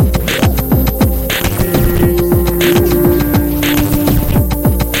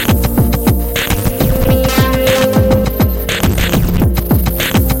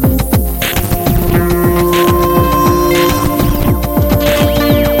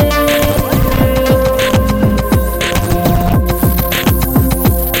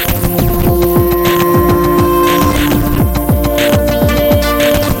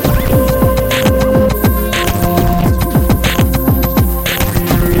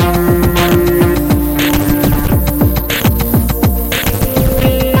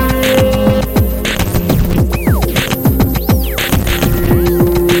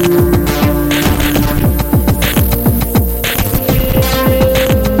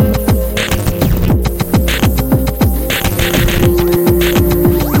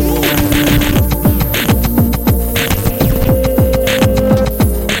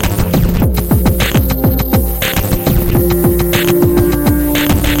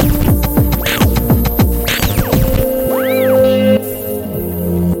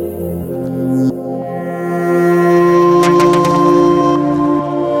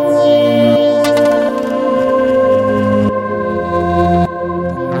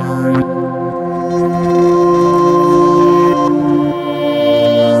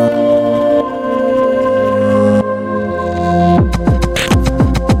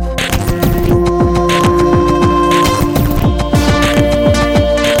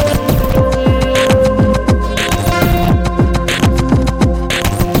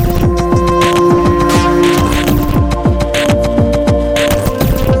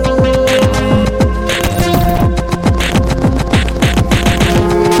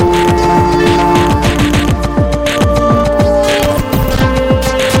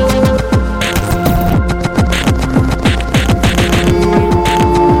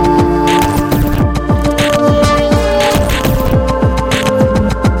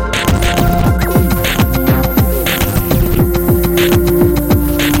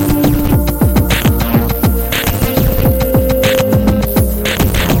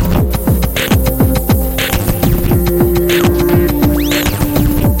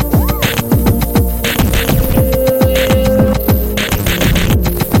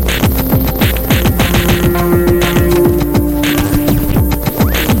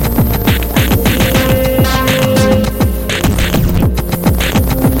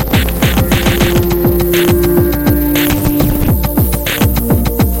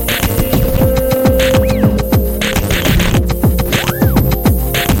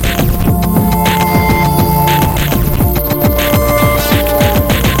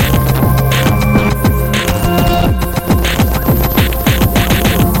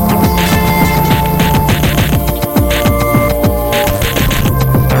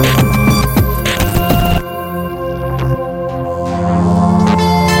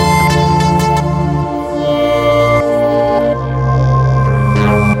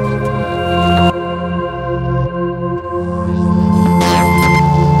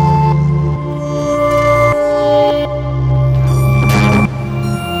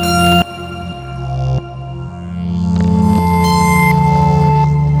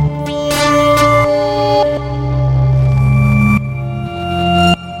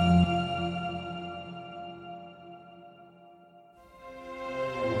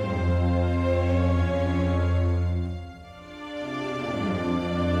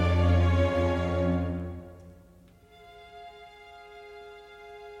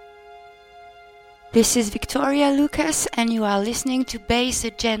 This is Victoria Lucas, and you are listening to Bass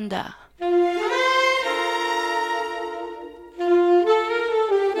Agenda.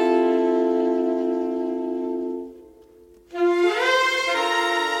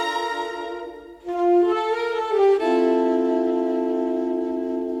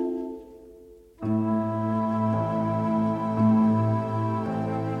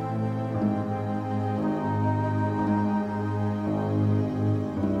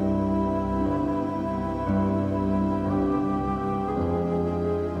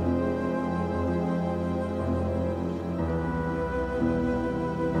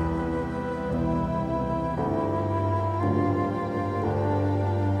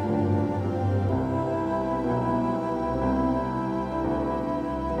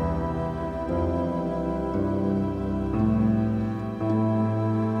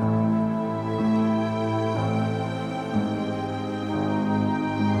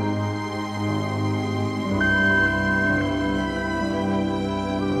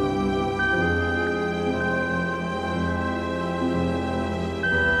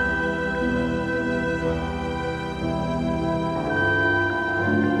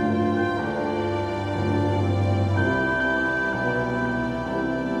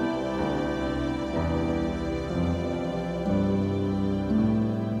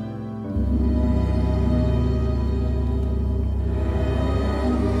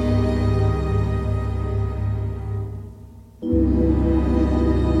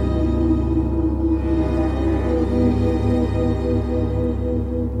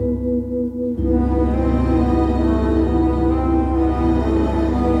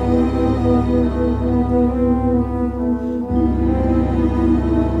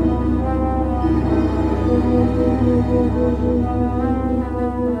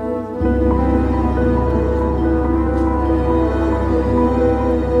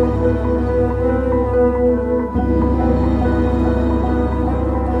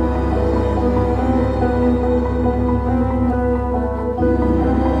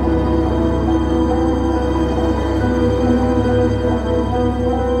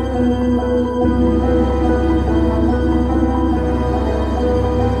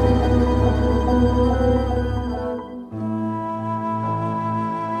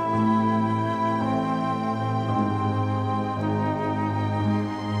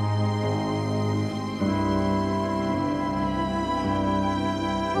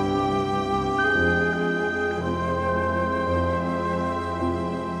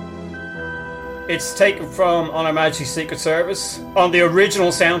 It's taken from On Her Majesty's Secret Service. On the original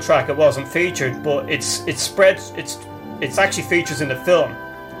soundtrack, it wasn't featured, but it's actually features in the film,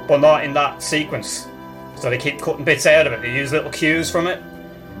 but not in that sequence. So they keep cutting bits out of it. They use little cues from it.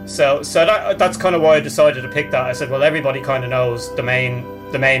 So that's kind of why I decided to pick that. I said, well, everybody kind of knows the main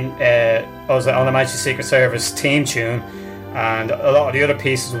On Her Majesty's Secret Service theme tune, and a lot of the other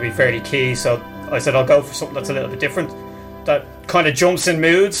pieces will be fairly key. So I said I'll go for something that's a little bit different, that kind of jumps in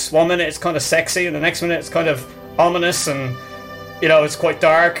moods. One minute it's kind of sexy, and the next minute it's kind of ominous, and it's quite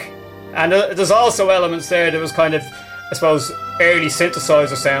dark. And there's also elements there. There was kind of, I suppose, early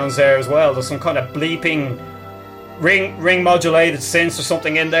synthesizer sounds there as well. There's some kind of bleeping ring modulated synths or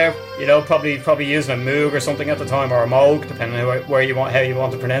something in there. Probably using a Moog or something at the time, or a Moog, depending on how you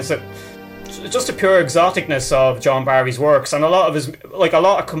want to pronounce it. Just the pure exoticness of John Barry's works, and a lot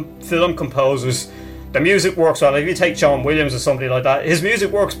of film composers, the music works well. If you take John Williams or somebody like that, his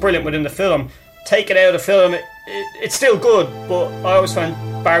music works brilliant within the film. Take it out of the film, it's still good, but I always find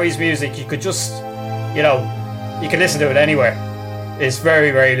Barry's music, you could just, you can listen to it anywhere. It's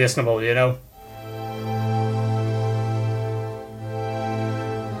very, very listenable,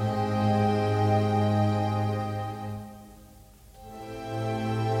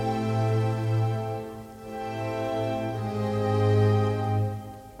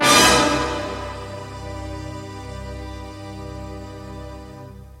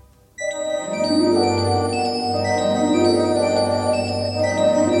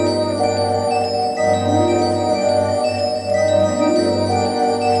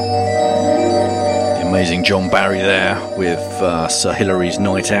 John Barry there with Sir Hilary's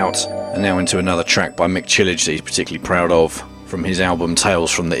Night Out, and now into another track by Mick Chillage that he's particularly proud of from his album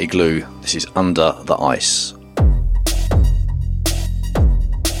Tales from the Igloo. This is Under the Ice.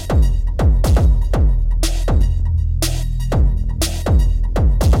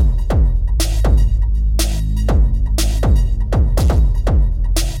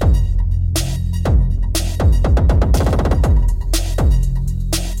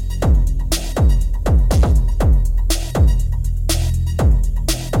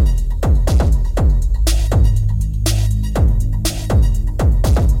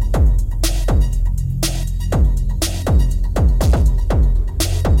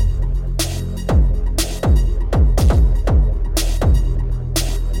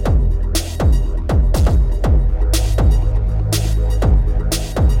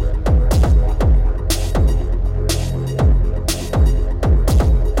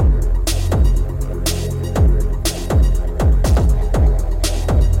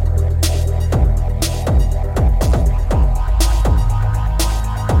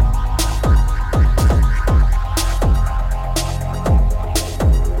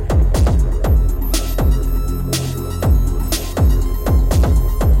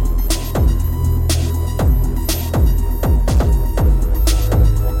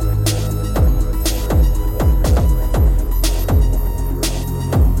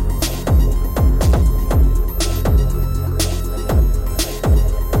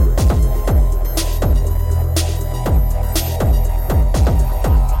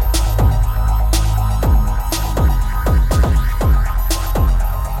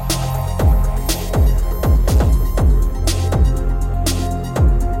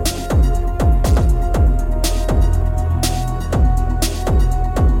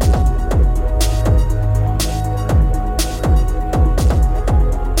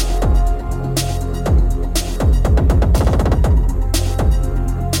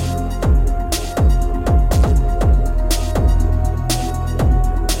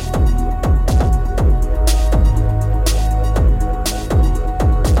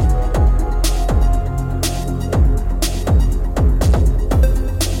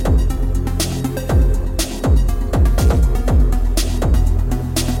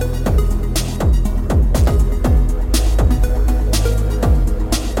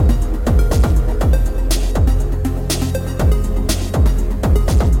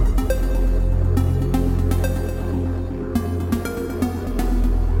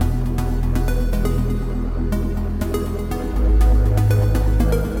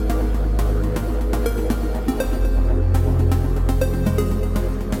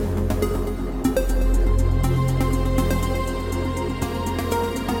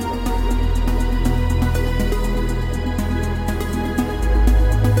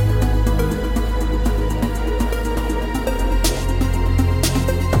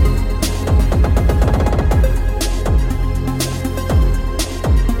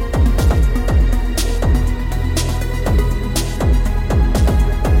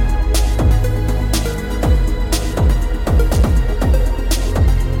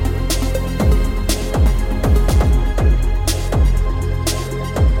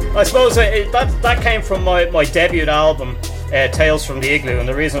 I suppose that came from my debut album, Tales from the Igloo, and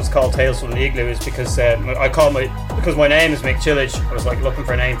the reason it's called Tales from the Igloo is because because my name is Mick Chillage. I was like looking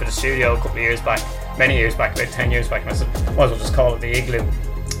for a name for the studio a couple of years back, many years back, about 10 years back, and I said, might as well just call it the Igloo,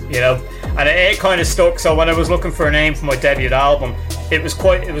 you know. And it kind of stuck. So when I was looking for a name for my debut album, it was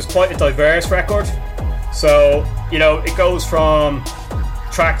quite a diverse record. So, you know, it goes from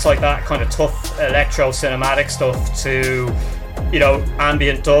tracks like that kind of tough electro cinematic stuff to, you know,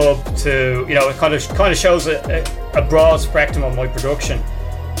 ambient dub to, you know, it kind of shows a broad spectrum of my production.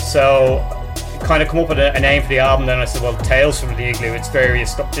 So kind of come up with a name for the album. Then I said, well, Tales from the Igloo, it's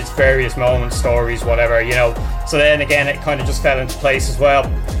various moments, stories, whatever, you know. So then again, it kind of just fell into place as well.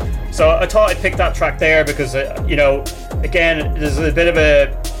 So I thought I'd pick that track there because, you know, again, there's a bit of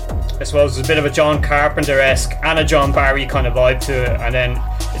a John Carpenter-esque and a John Barry kind of vibe to it, and then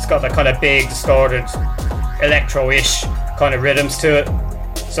it's got that kind of big, distorted, electro-ish kind of rhythms to it.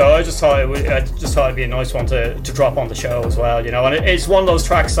 So I just thought it'd be a nice one to drop on the show as well, you know. And it's one of those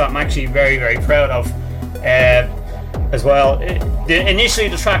tracks that I'm actually very, very proud of, as well. Initially,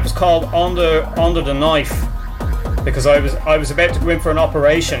 the track was called Under the Knife because I was about to go in for an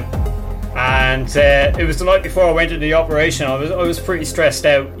operation. And it was the night before I went into the operation. I was pretty stressed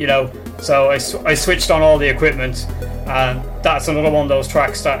out, you know. So I switched on all the equipment, and that's another one of those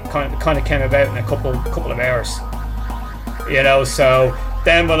tracks that kind of came about in a couple of hours, you know. So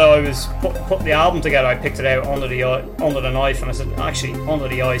then when I was putting the album together, I picked it out Under the Knife, and I said, actually, Under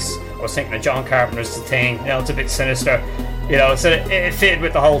the Ice. I was thinking of John Carpenter's The Thing. You know, it's a bit sinister, you know. So it fitted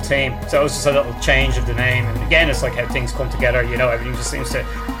with the whole team. So it was just a little change of the name. And again, it's like how things come together, you know. Everything just seems to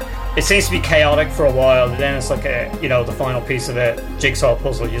be chaotic for a while, and then it's like the final piece of a jigsaw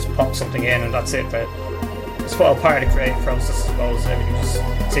puzzle. You just pop something in, and that's it. But it's all part of the creative process, I suppose. Everything just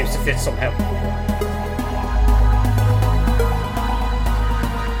seems to fit somehow.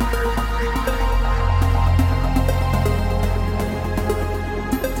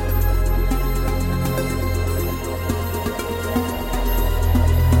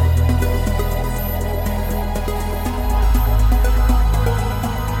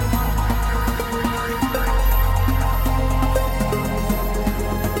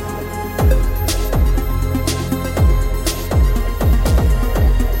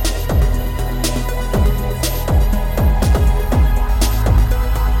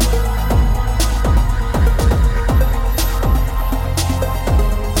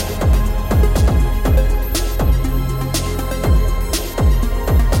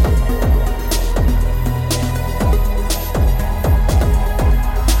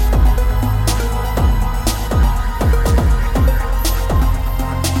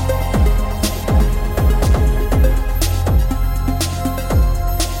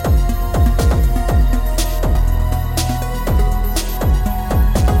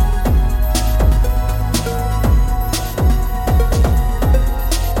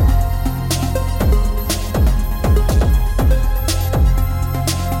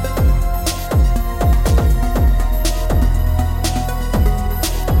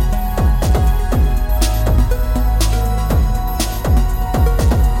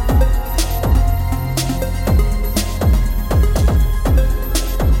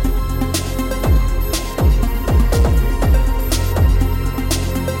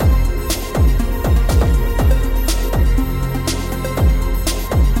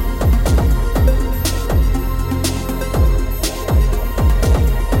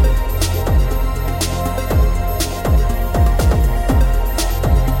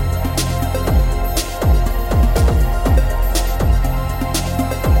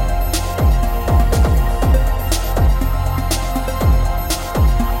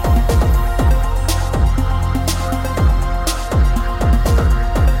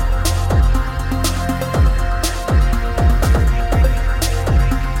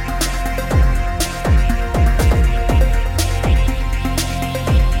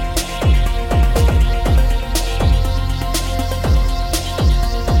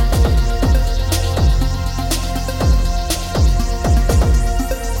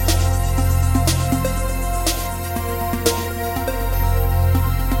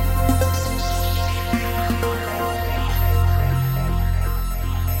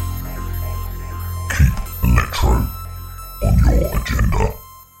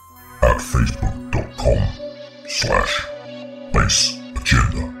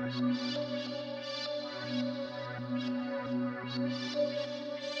 facebook.com/bassagenda.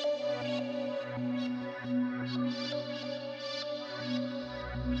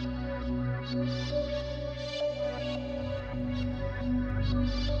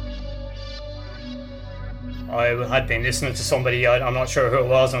 I had been listening to somebody, I'm not sure who it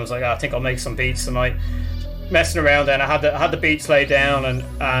was, and I was like, I think I'll make some beats tonight. Messing around, then I had the beats laid down, and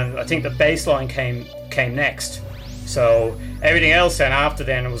I think the bass line came next. So everything else then after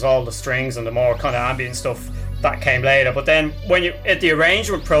then, it was all the strings and the more kind of ambient stuff that came later. But then when you at the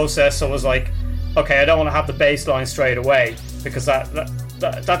arrangement process, I was like, okay, I don't want to have the bass line straight away, because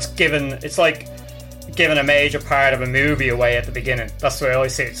that's given, it's like giving a major part of a movie away at the beginning. That's the way I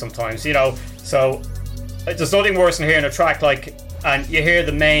see it sometimes, you know. So there's nothing worse than hearing a track like, and you hear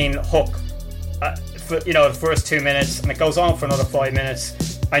the main hook, you know, the first 2 minutes, and it goes on for another 5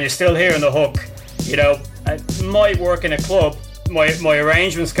 minutes, and you're still hearing the hook. You know, it might work in a club. My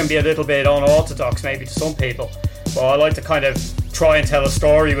arrangements can be a little bit unorthodox, maybe to some people, but I like to kind of try and tell a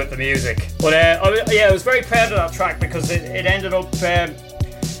story with the music. But I was very proud of that track, because it ended up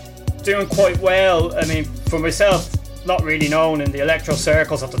doing quite well. I mean, for myself, not really known in the electro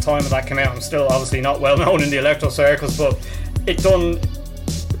circles at the time that came out. I'm still obviously not well known in the electro circles, but it done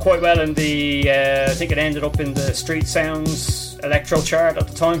quite well in the I think it ended up in the Street Sounds electro chart at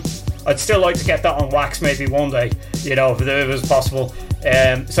the time. I'd still like to get that on wax maybe one day, you know, if it was possible.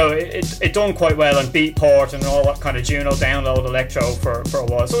 So it done quite well on Beatport and all that kind of Juno download electro for a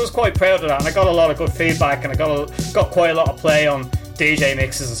while. So I was quite proud of that, and I got a lot of good feedback, and I got quite a lot of play on DJ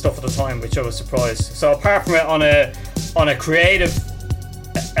mixes and stuff at the time, which I was surprised. So apart from it on a creative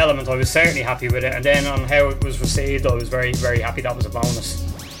element, I was certainly happy with it, and then on how it was received, I was very, very happy. That was a bonus.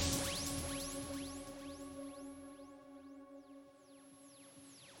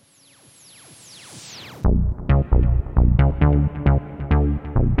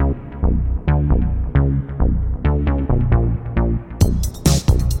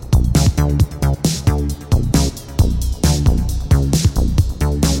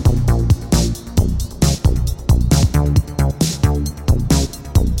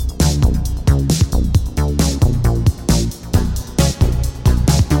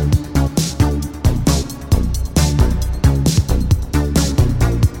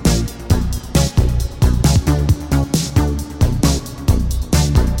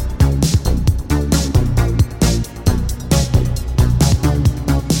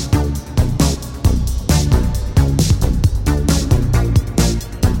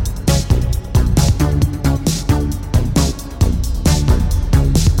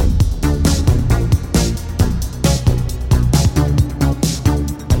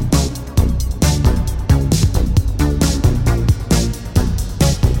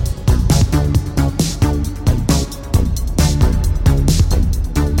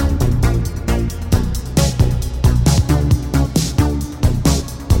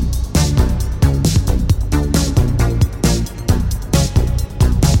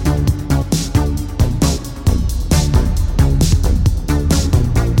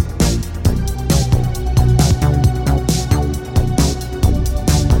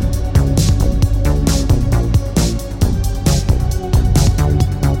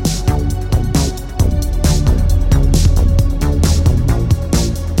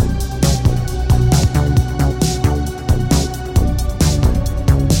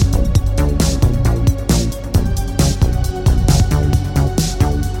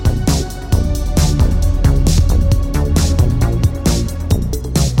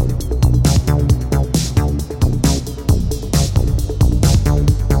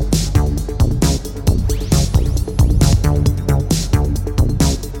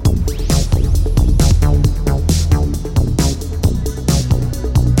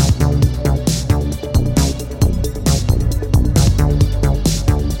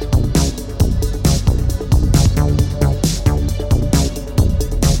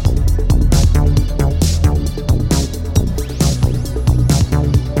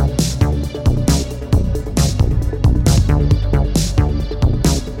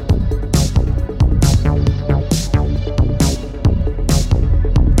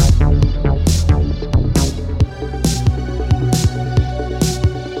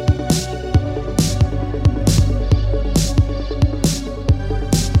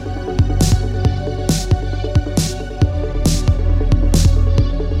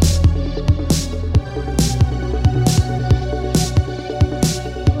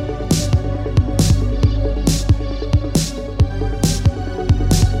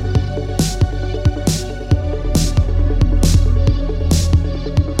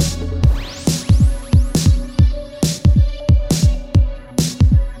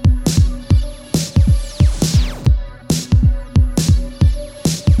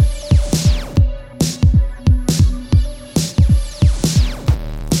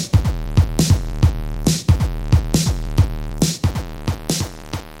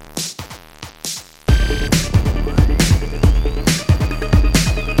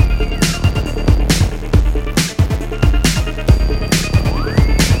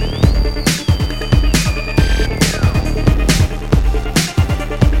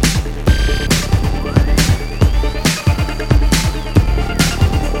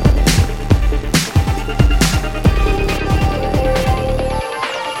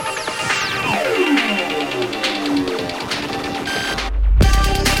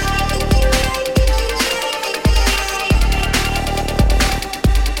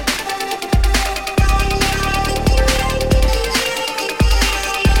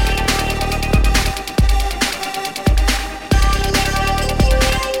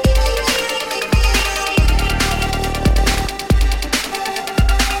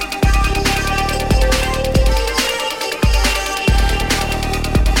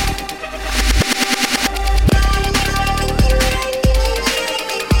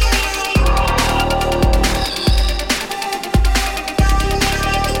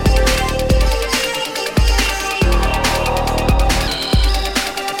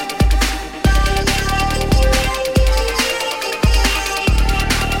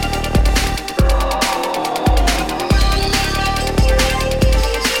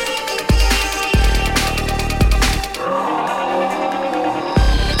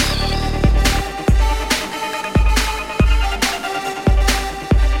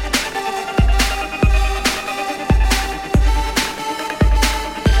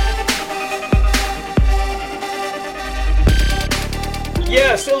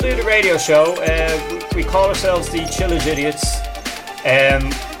 still do the radio show. We call ourselves the Chillage Idiots.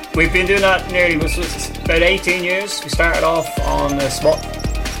 We've been doing that nearly about 18 years. We started off on a small...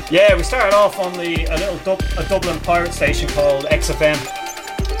 Yeah, we started off on a Dublin pirate station called XFM.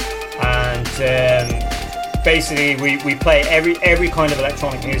 And basically we play every kind of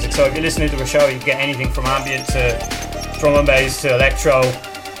electronic music. So if you're listening to the show, you get anything from ambient to drum and bass to electro,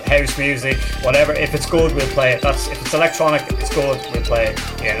 house music, whatever. If it's good, we'll play it. If it's electronic, if it's good, we'll play it,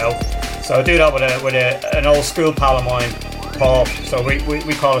 you know. So I do that with an old school pal of mine, Paul. So we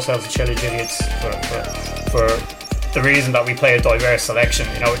call ourselves the Chillage Idiots for the reason that we play a diverse selection.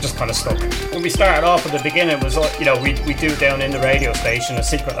 You know, it just kind of stuck. When we started off at the beginning, it was, you know, we do it down in the radio station, a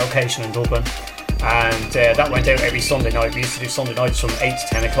secret location in Dublin, and that went out every Sunday night. We used to do Sunday nights from 8 to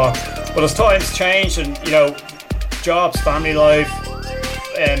 10 o'clock. But as times changed and, you know, jobs, family life,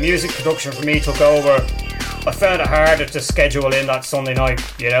 music production for me took over, I found it harder to schedule in that Sunday night,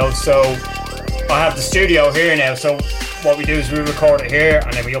 you know. So I have the studio here now, so what we do is we record it here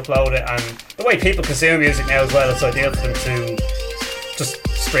and then we upload it, and the way people consume music now as well, it's ideal for them to just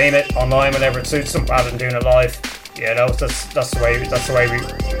stream it online whenever it suits them rather than doing it live, you know. That's the way we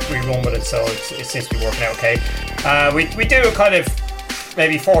run with it, so it seems to be working out okay. We do it kind of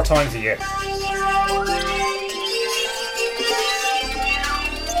maybe 4 times a year.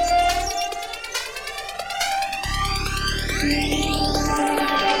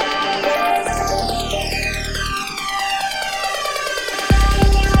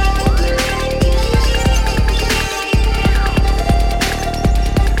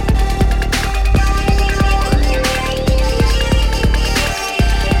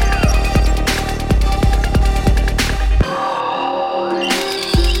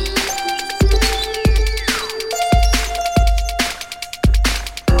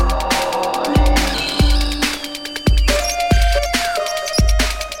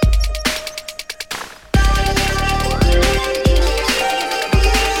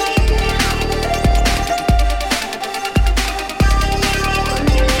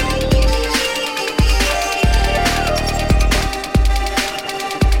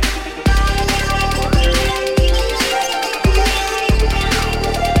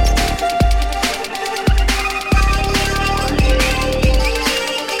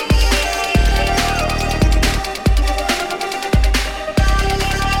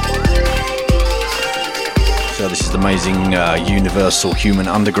 Universal Human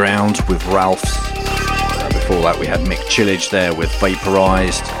Underground with Ralph. Before that we had MICK CHILLAGE there with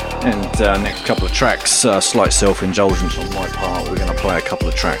Vaporized. And next couple of tracks, slight self-indulgence on my part, we're going to play a couple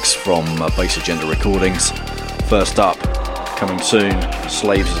of tracks from Bass Agenda Recordings. First up, coming soon,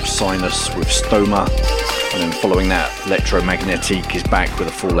 Slaves of Sinus with Stoma. And then following that, Electromagnetic is back with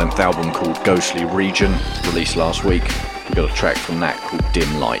a full-length album called Ghostly Region, released last week. We got a track from that called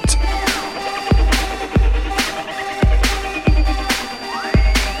Dim Light.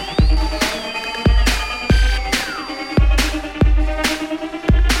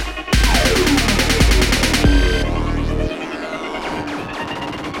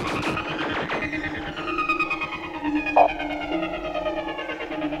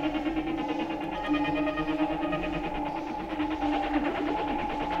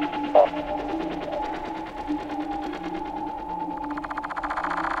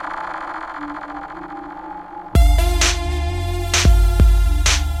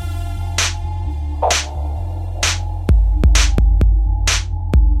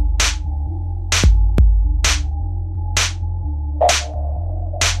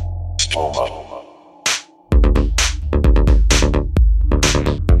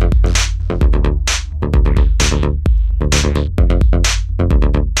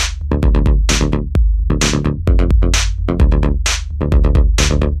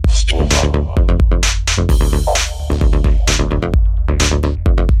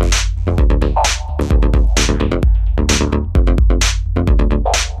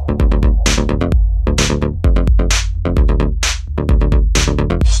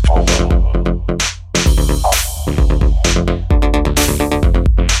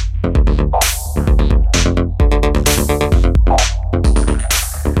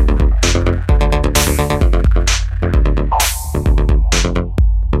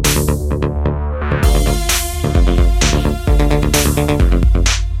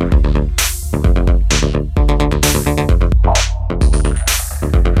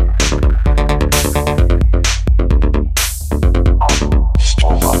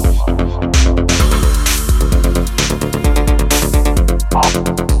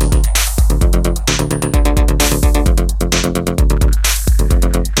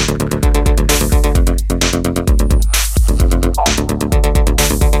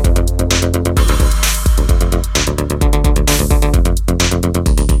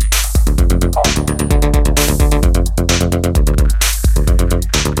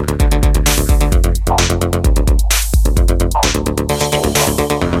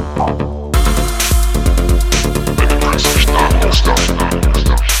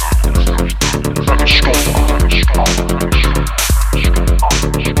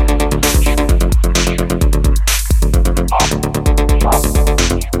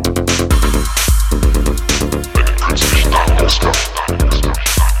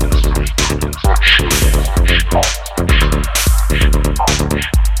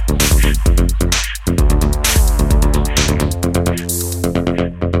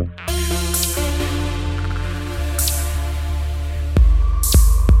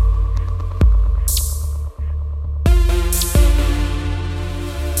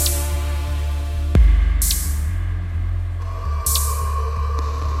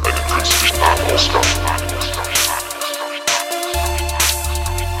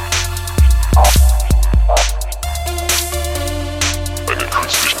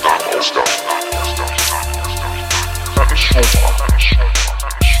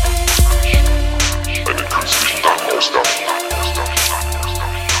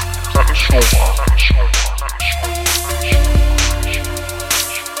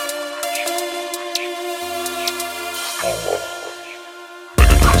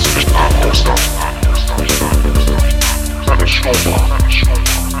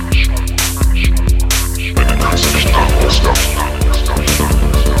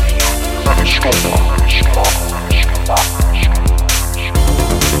 This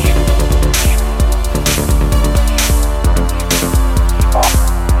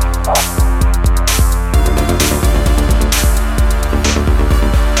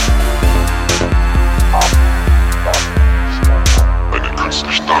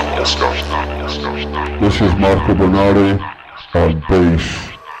is Marco Bernardi on Bass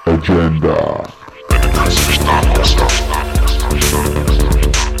Agenda.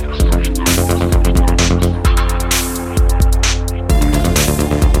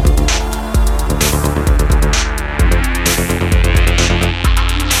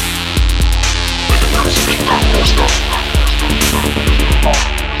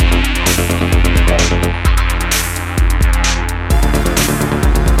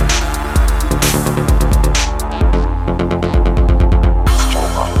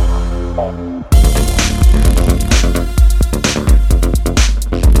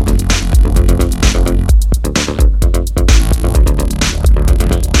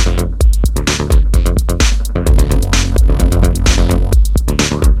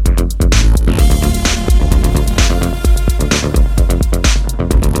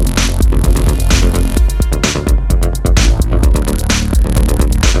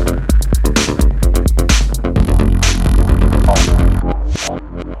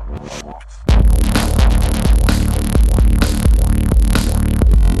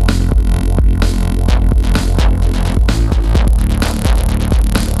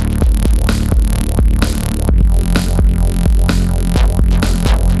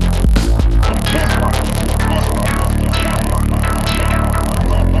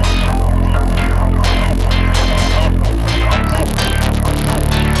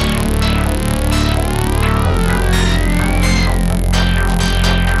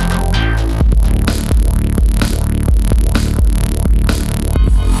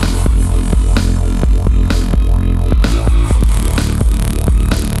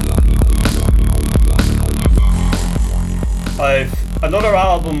 Another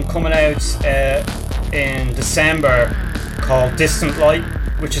album coming out in December called Distant Light,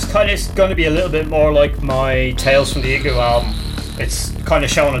 which is kind of going to be a little bit more like my Tales from the Igloo album. It's kind of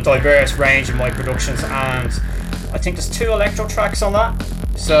showing a diverse range of my productions, and I think there's 2 electro tracks on that.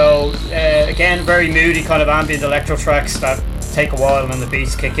 So again, very moody kind of ambient electro tracks that take a while and then the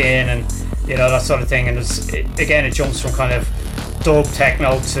beats kick in and that sort of thing. And it jumps from kind of dub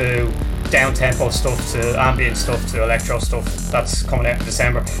techno to down-tempo stuff to ambient stuff to electro stuff. That's coming out in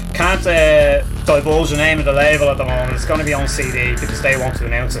December. Can't divulge the name of the label at the moment. It's going to be on CD because they want to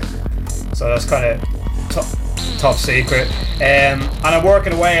announce it, so that's kind of top secret. And I'm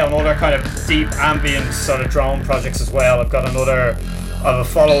working away on other kind of deep ambient sort of drone projects as well. I've a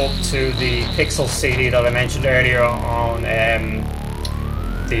follow-up to the Pixel CD that I mentioned earlier on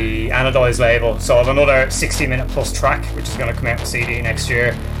the Anodized label. So I have another 60-minute plus track which is going to come out on CD next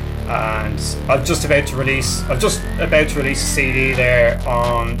year. And I'm just about to release a CD there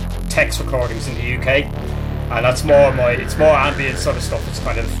on Tex Recordings in the UK, and that's more ambient sort of stuff. It's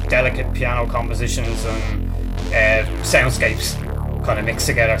kind of delicate piano compositions and soundscapes kind of mixed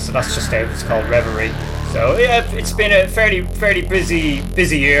together. So that's just out. It's called Reverie. So yeah, it's been a fairly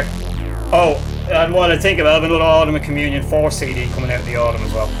busy year. Oh, and while I think about it, I have another Autumn of Communion 4 CD coming out in the autumn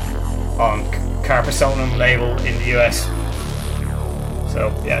as well on Carpersonum label in the US. So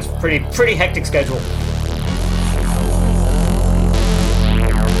yeah, it's pretty hectic schedule.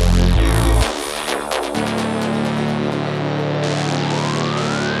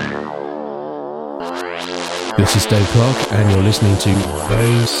 This is Dave Clark, and you're listening to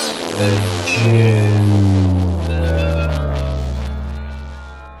Bass Agenda.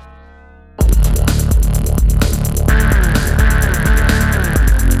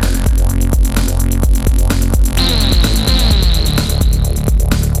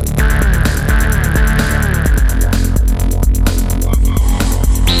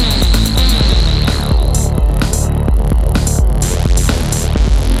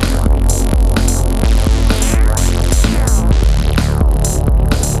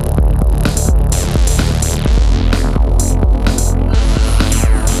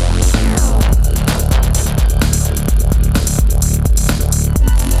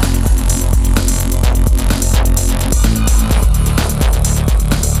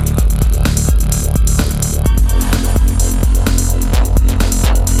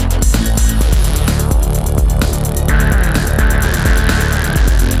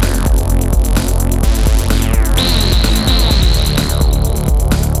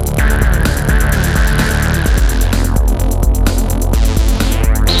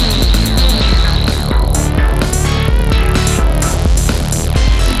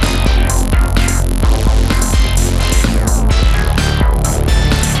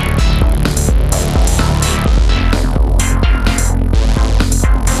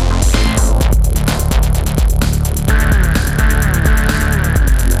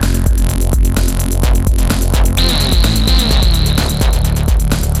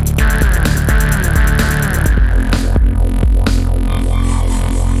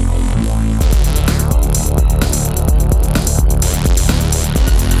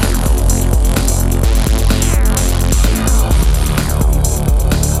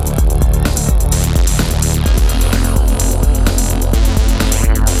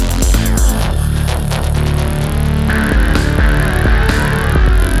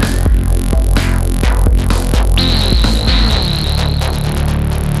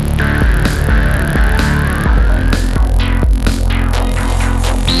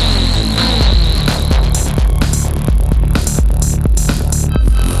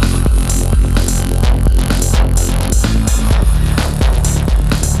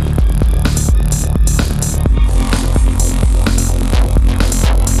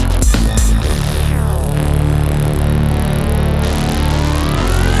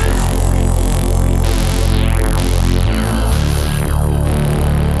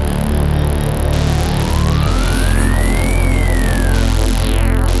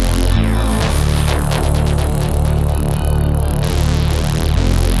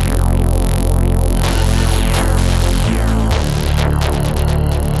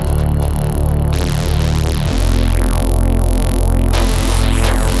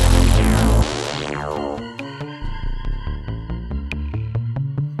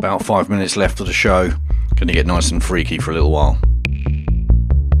 About 5 minutes left of the show. Going to get nice and freaky for a little while.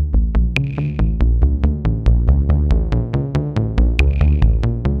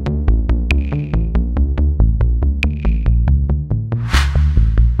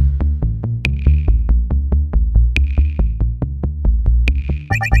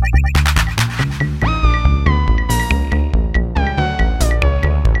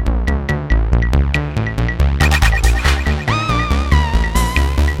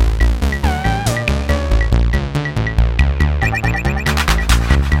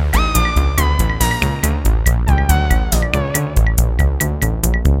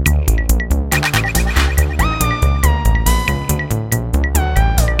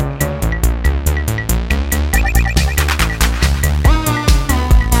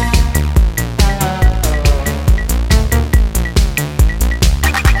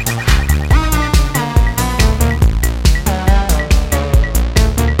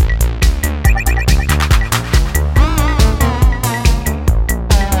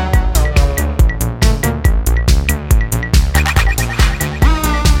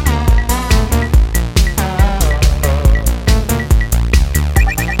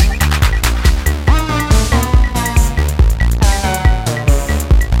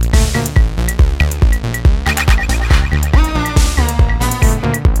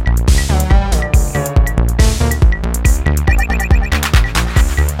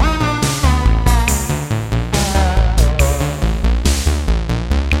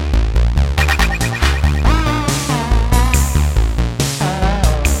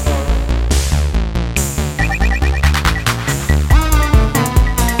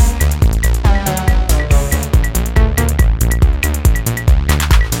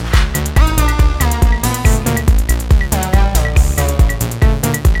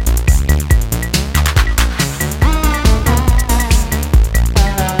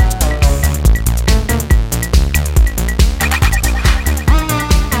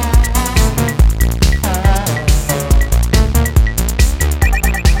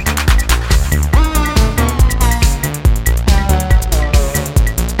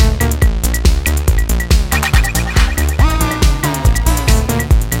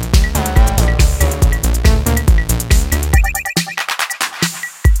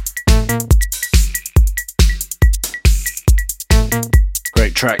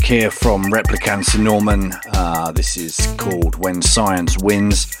 Track here from Replicants in Norman. This is called When Science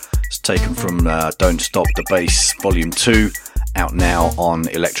Wins. It's taken from Don't Stop the Bass Volume 2, out now on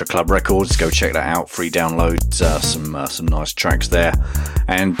Electra Club Records. Go check that out, free download, some nice tracks there.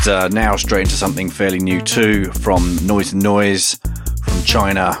 And now straight into something fairly new too, from Noise and Noise from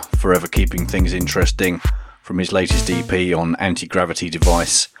China, forever keeping things interesting, from his latest EP on Anti-Gravity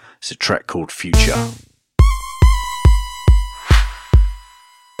Device. It's a track called Future.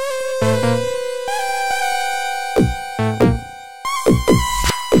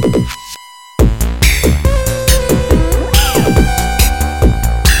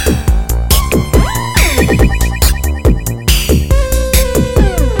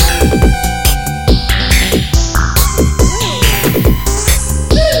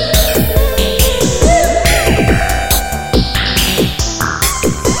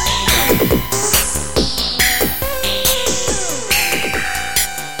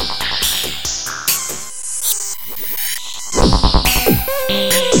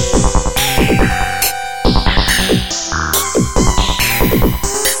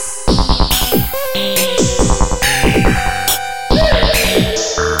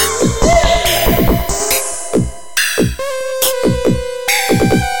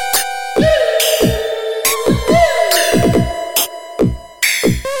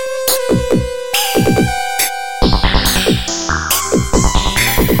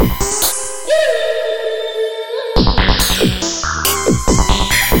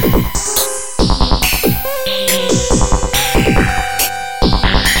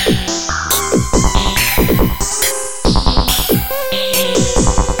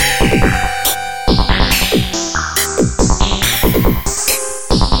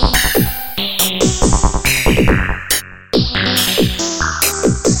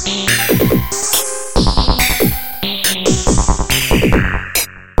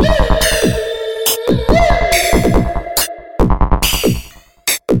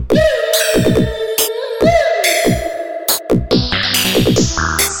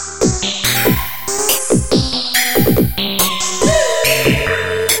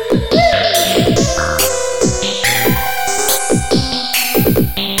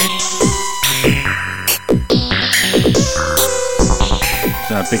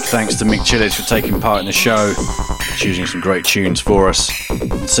 Big thanks to MICK CHILLAGE for taking part in the show. choosing some great tunes for us.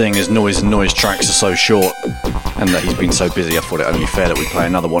 And seeing as Noise and Noise tracks are so short and that he's been so busy, I thought it only fair that we play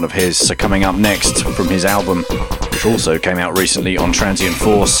another one of his. So coming up next from his album, which also came out recently on Transient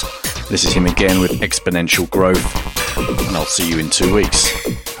Force, this is him again with Exponential Growth. And I'll see you in 2 weeks.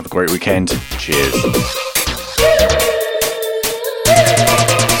 Have a great weekend. Cheers.